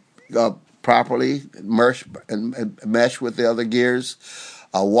properly, and mesh with the other gears.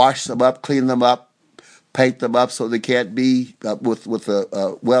 Wash them up, clean them up, paint them up so they can't be with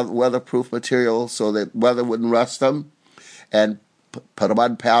a weatherproof material so that weather wouldn't rust them, and put them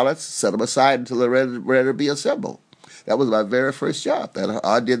on pallets, set them aside until they're ready to be assembled. That was my very first job. And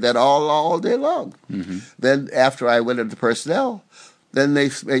I did that all day long. Mm-hmm. Then after I went into personnel, then they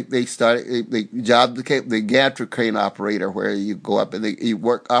started the job became the gantry crane operator, where you go up and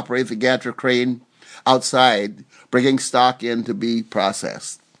you operate the gantry crane outside, bringing stock in to be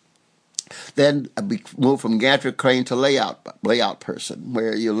processed. Then I moved from gantry crane to layout person,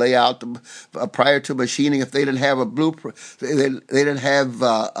 where you lay out prior to machining. If they didn't have a blueprint, they didn't have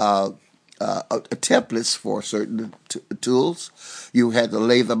templates for certain tools. You had to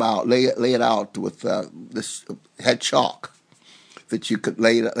lay them out, lay it out with this had chalk that you could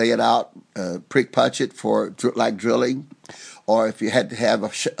lay it out, prick punch it for like drilling, or if you had to have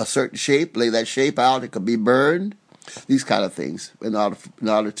a certain shape, lay that shape out. It could be burned. These kind of things in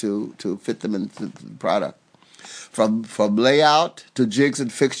order to fit them into the product. From layout to jigs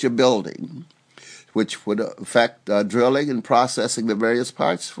and fixture building, which would affect drilling and processing the various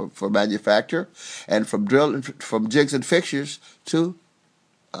parts for manufacture, and from jigs and fixtures to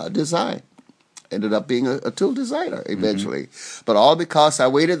design. Ended up being a tool designer eventually, but all because I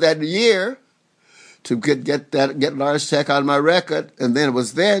waited that year to get Lars Tech on my record, and then it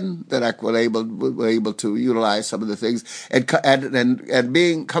was then that I was able to utilize some of the things, and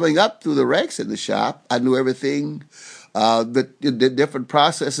coming up through the ranks in the shop, I knew everything. The different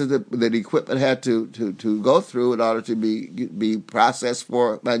processes that equipment had to go through in order to be processed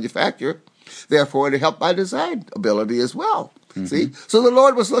for manufacture. Therefore, it helped my design ability as well. Mm-hmm. See, so the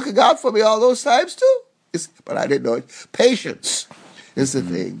Lord was looking out for me all those times too. But I didn't know it. Patience is the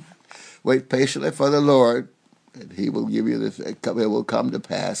thing. Wait patiently for the Lord, and He will give you it will come to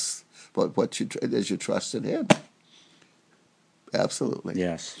pass. But as you trust in Him, absolutely.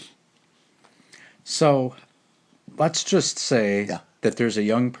 Yes. So, let's just say that there's a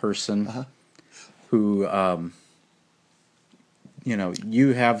young person who,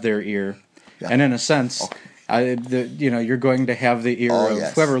 you have their ear, and in a sense, you're going to have the ear of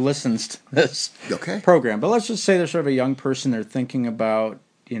whoever listens to this program. But let's just say there's sort of a young person. They're thinking about,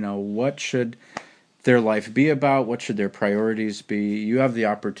 what should their life be about? What should their priorities be? You have the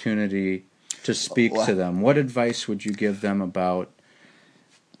opportunity to speak to them. What advice would you give them about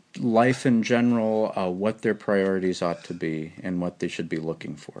life in general, what their priorities ought to be, and what they should be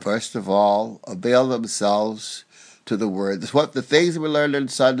looking for? First of all, avail themselves to the Word. What the things we learned in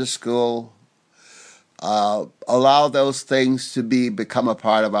Sunday school, allow those things to become a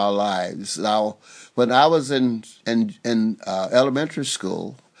part of our lives. Now, when I was in elementary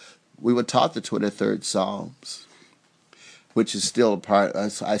school, we were taught the 23rd Psalms, which is still a part,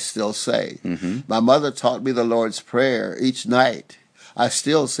 I still say. Mm-hmm. My mother taught me the Lord's Prayer each night. I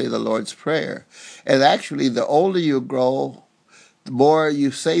still say the Lord's Prayer. And actually, the older you grow, the more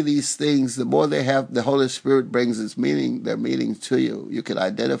you say these things, the more the Holy Spirit brings their meaning to you. You can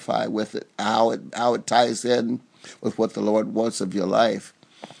identify with it, how it ties in with what the Lord wants of your life.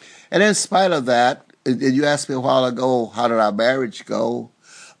 And in spite of that, and you asked me a while ago, how did our marriage go?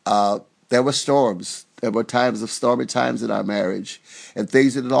 There were storms. There were stormy times in our marriage, and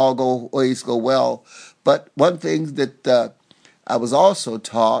things didn't always go well. But one thing that I was also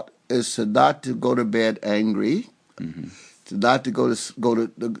taught is not to go to bed angry, to not to go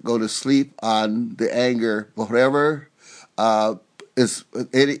to sleep on the anger, whatever is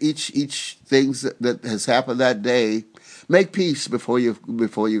each things that has happened that day. Make peace before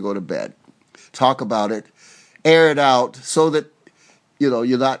you go to bed. Talk about it, air it out, so that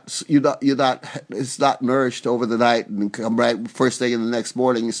it's not nourished over the night and come right first thing in the next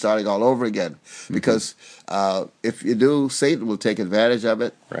morning you're starting all over again. Because if you do, Satan will take advantage of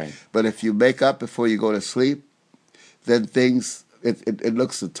it. Right. But if you make up before you go to sleep, then it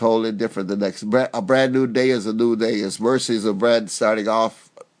looks totally different the next. A brand new day is a new day. It's mercies of bread starting off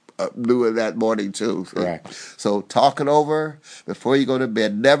new in that morning too. Correct. So talk it over before you go to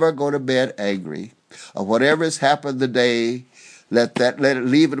bed. Never go to bed angry. Whatever has happened the day,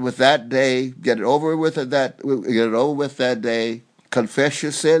 leave it with that day. Get it over with that day. Confess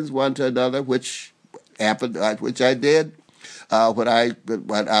your sins one to another, which happened, which I did. When I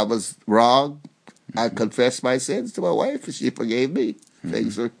was wrong, I confessed my sins to my wife, and she forgave me.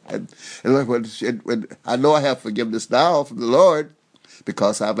 Things are, and when I know I have forgiveness now from the Lord,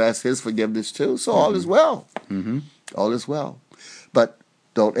 because I've asked His forgiveness too. So all is well. All is well. But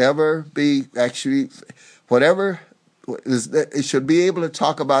don't ever be whatever. It should be able to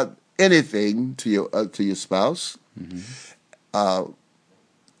talk about anything to your spouse.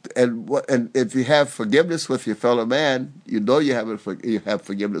 and if you have forgiveness with your fellow man, you know you have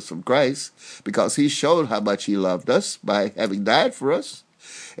forgiveness from Christ, because He showed how much He loved us by having died for us,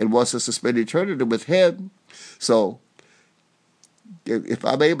 and wants us to spend eternity with Him. So if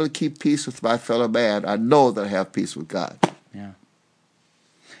I'm able to keep peace with my fellow man, I know that I have peace with God. Yeah.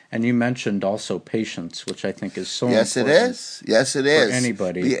 And you mentioned also patience, which I think is so Yes, important. it is. Yes, it is. For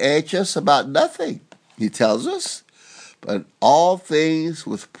anybody. Be anxious about nothing, He tells us, but all things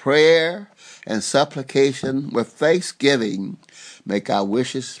with prayer and supplication, with thanksgiving, make our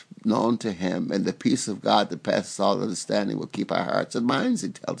wishes known to Him, and the peace of God that passes all understanding will keep our hearts and minds, He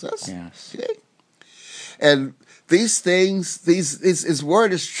tells us. Yes. Okay? And these things, His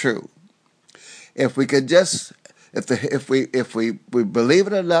word is true. If we could just, if we believe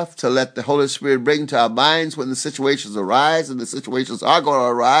it enough to let the Holy Spirit bring to our minds when the situations arise, and the situations are going to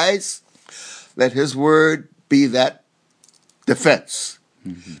arise, let His word be that defense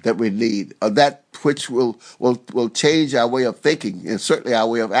that we need, or that which will change our way of thinking, and certainly our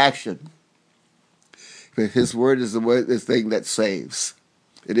way of action. But His word is the thing that saves.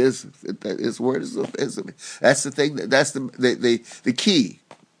 It is. His word is that's the thing. That's the key.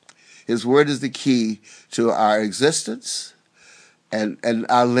 His word is the key to our existence, and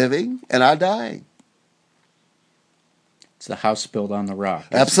our living and our dying. It's the house built on the rock.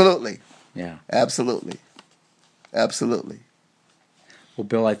 Absolutely. Yeah. Absolutely. Absolutely. Well,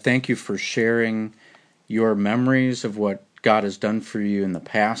 Bill, I thank you for sharing your memories of what God has done for you in the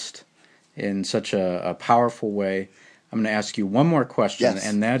past in such a powerful way. I'm going to ask you one more question, Yes,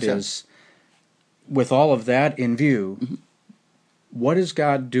 and that sure. is, with all of that in view, what is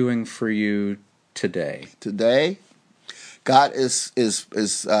God doing for you today? Today, God is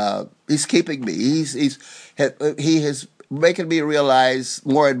He's keeping me. He is making me realize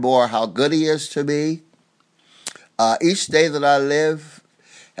more and more how good He is to me. Each day that I live,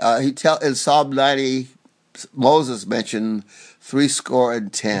 in Psalm 90, Moses mentioned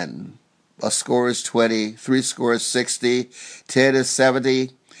 70. A score is 20, 60, 10 is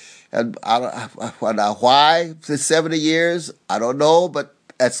 70. And now why the 70 years? I don't know, but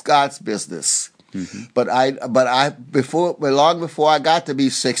that's God's business. Mm-hmm. But long before I got to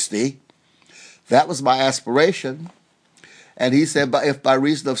be 60, that was my aspiration. And He said, "But if by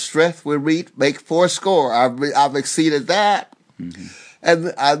reason of strength we make 80, I've exceeded that." Mm-hmm.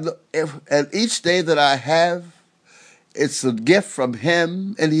 And each day that I have, it's a gift from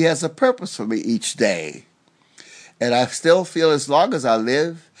Him, and He has a purpose for me each day. And I still feel as long as I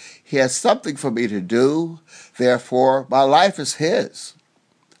live, He has something for me to do. Therefore, my life is His.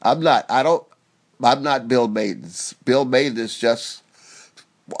 I'm not Bill Maiden's. Bill Maiden is just,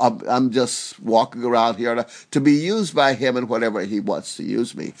 I'm just walking around here to be used by Him in whatever He wants to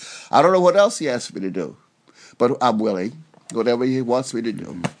use me. I don't know what else He asks me to do, but I'm willing. Whatever He wants me to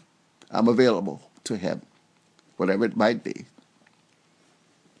do, I'm available to Him, whatever it might be.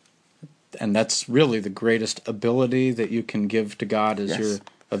 And that's really the greatest ability that you can give to God, is Yes. your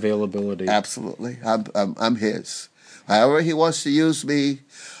availability. Absolutely. I'm His. However He wants to use me.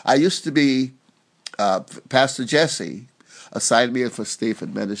 I used to be, Pastor Jesse assigned me for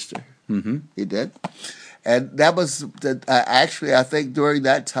Stephen minister. Mm-hmm. He did. And that was, actually, I think during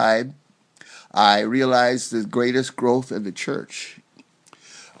that time, I realized the greatest growth in the church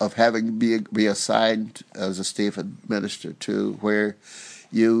of having be assigned as a Stephen minister to, where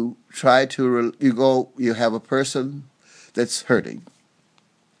you try to, you have a person that's hurting,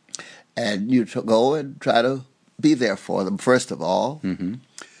 and you go and try to be there for them, first of all. Mm-hmm.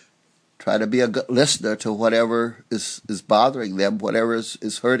 Try to be a good listener to whatever is bothering them, whatever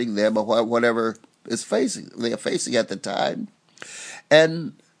is hurting them, or whatever they're facing at the time,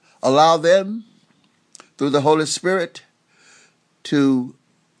 and allow them, through the Holy Spirit, to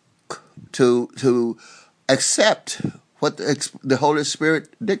accept what the Holy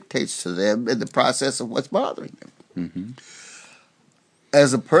Spirit dictates to them in the process of what's bothering them. Mm-hmm.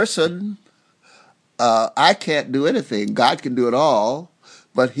 As a person, I can't do anything. God can do it all,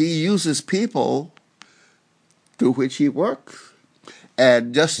 but He uses people through which He works.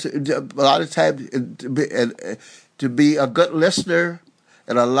 And just a lot of times to be a good listener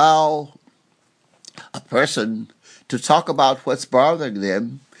and allow a person to talk about what's bothering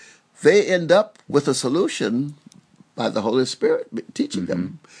them, they end up with a solution by the Holy Spirit teaching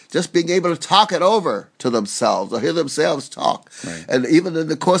them. Just being able to talk it over to themselves or hear themselves talk. Right. And even in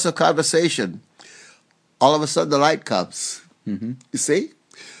the course of conversation, all of a sudden the light comes. Mm-hmm. You see?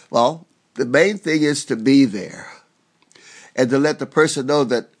 Well, the main thing is to be there and to let the person know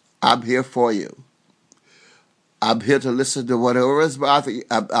that I'm here for you. I'm here to listen to whatever is bothering,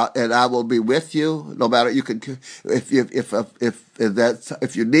 and I will be with you no matter. You can, if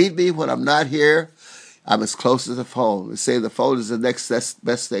you need me when I'm not here, I'm as close as the phone. They say the phone is the next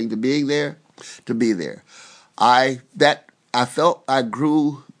best thing to being there, to be there. I felt I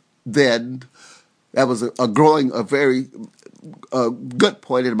grew then. That was a very good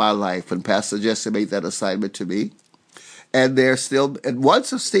point in my life when Pastor Jesse made that assignment to me. And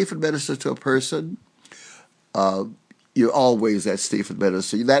once a Stephen ministers to a person, you're always that Stephen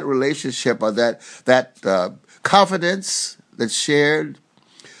minister. That relationship or that confidence that's shared,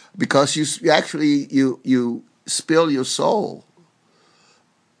 because you spill your soul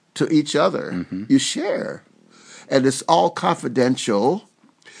to each other. Mm-hmm. You share, and it's all confidential.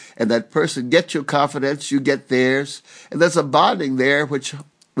 And that person gets your confidence, you get theirs, and there's a bonding there which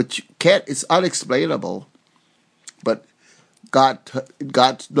it's unexplainable, but God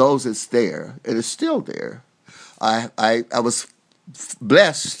knows it's there, and it's still there. I was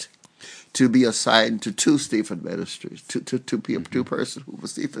blessed to be assigned to two Stephen ministries, two persons who were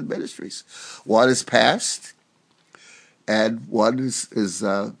Stephen ministries. One is past, and one is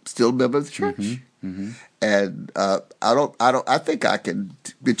still a member of the church. Mm-hmm. Mm-hmm. And I think I can.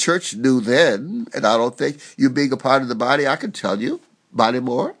 The church knew then, and I don't think you being a part of the body. I can tell you, Bonnie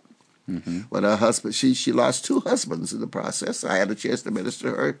Moore, mm-hmm. when her husband, she lost two husbands in the process. I had a chance to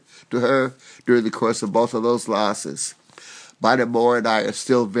minister to her during the course of both of those losses. Bonnie Moore and I are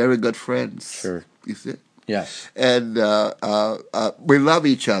still very good friends. Sure, you see. Yes, and we love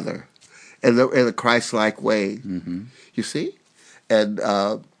each other in a Christ-like way. Mm-hmm. You see, and.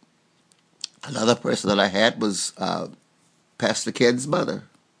 Another person that I had was Pastor Ken's mother.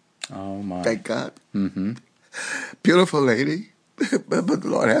 Oh, my. Thank God. Mm-hmm. Beautiful lady. But the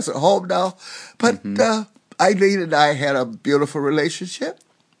Lord has her home now. But mm-hmm. Eileen and I had a beautiful relationship.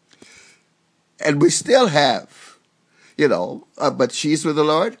 And we still have, but she's with the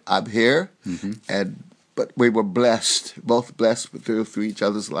Lord. I'm here. Mm-hmm. But we were blessed, both blessed through each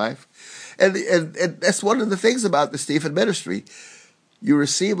other's life. And that's one of the things about the Stephen ministry. You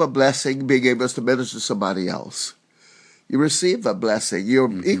receive a blessing being able to minister to somebody else. You receive a blessing. You're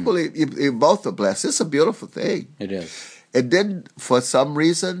mm-hmm. You're both are blessed. It's a beautiful thing. It is. It didn't, for some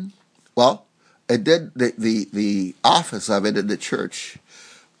reason, it did, the office of it in the church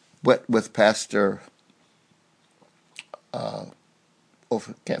went with Pastor,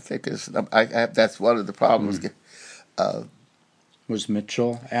 can't think of his name. That's one of the problems. Mm. Was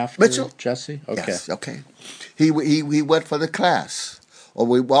Mitchell after Jesse? Okay. Yes, okay. He went for the class. Or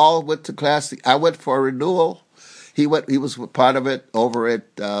we all went to class. I went for a renewal. He was part of it over at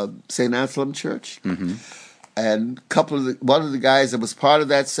St. Anselm Church. Mm-hmm. And one of the guys that was part of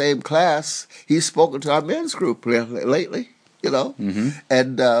that same class, he's spoken to our men's group lately, Mm-hmm.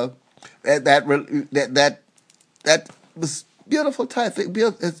 And that was beautiful time.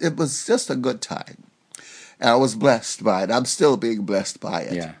 It was just a good time. And I was blessed by it. I'm still being blessed by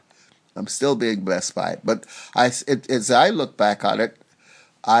it. Yeah. I'm still being blessed by it. But as I look back on it,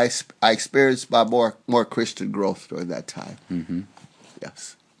 I experienced my more Christian growth during that time. Mm-hmm.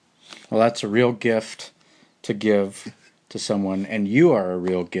 Yes. Well, that's a real gift to give to someone, and you are a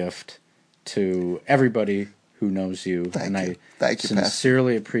real gift to everybody who knows you. Thank you. I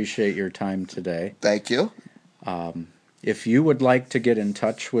sincerely appreciate your time today. Thank you. If you would like to get in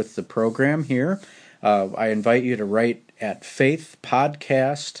touch with the program here, I invite you to write at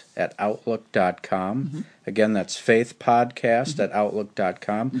faithpodcast@outlook.com. Mm-hmm. Again, that's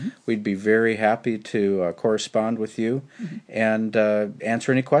faithpodcast@outlook.com. Mm-hmm. We'd be very happy to correspond with you mm-hmm. and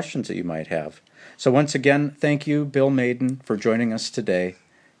answer any questions that you might have. So once again, thank you, Bill Maiden, for joining us today.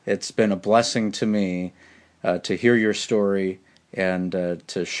 It's been a blessing to me to hear your story and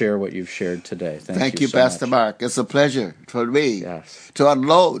to share what you've shared today. Thank you so Pastor much. Mark. It's a pleasure for me to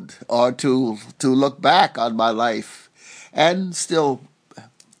unload or to look back on my life and still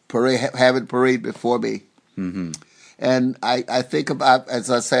have it parade before me. Mm-hmm. And I think about, as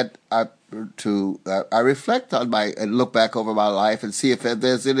I said, I reflect on and look back over my life and see if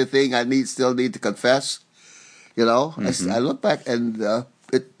there's anything I still need to confess. Mm-hmm. I look back and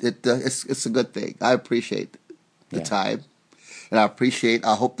it's a good thing. I appreciate the time. And I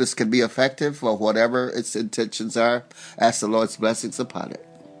hope this can be effective for whatever its intentions are. Ask the Lord's blessings upon it.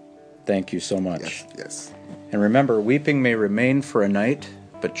 Thank you so much. Yes. And remember, weeping may remain for a night,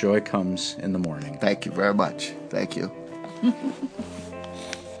 but joy comes in the morning. Thank you very much. Thank you.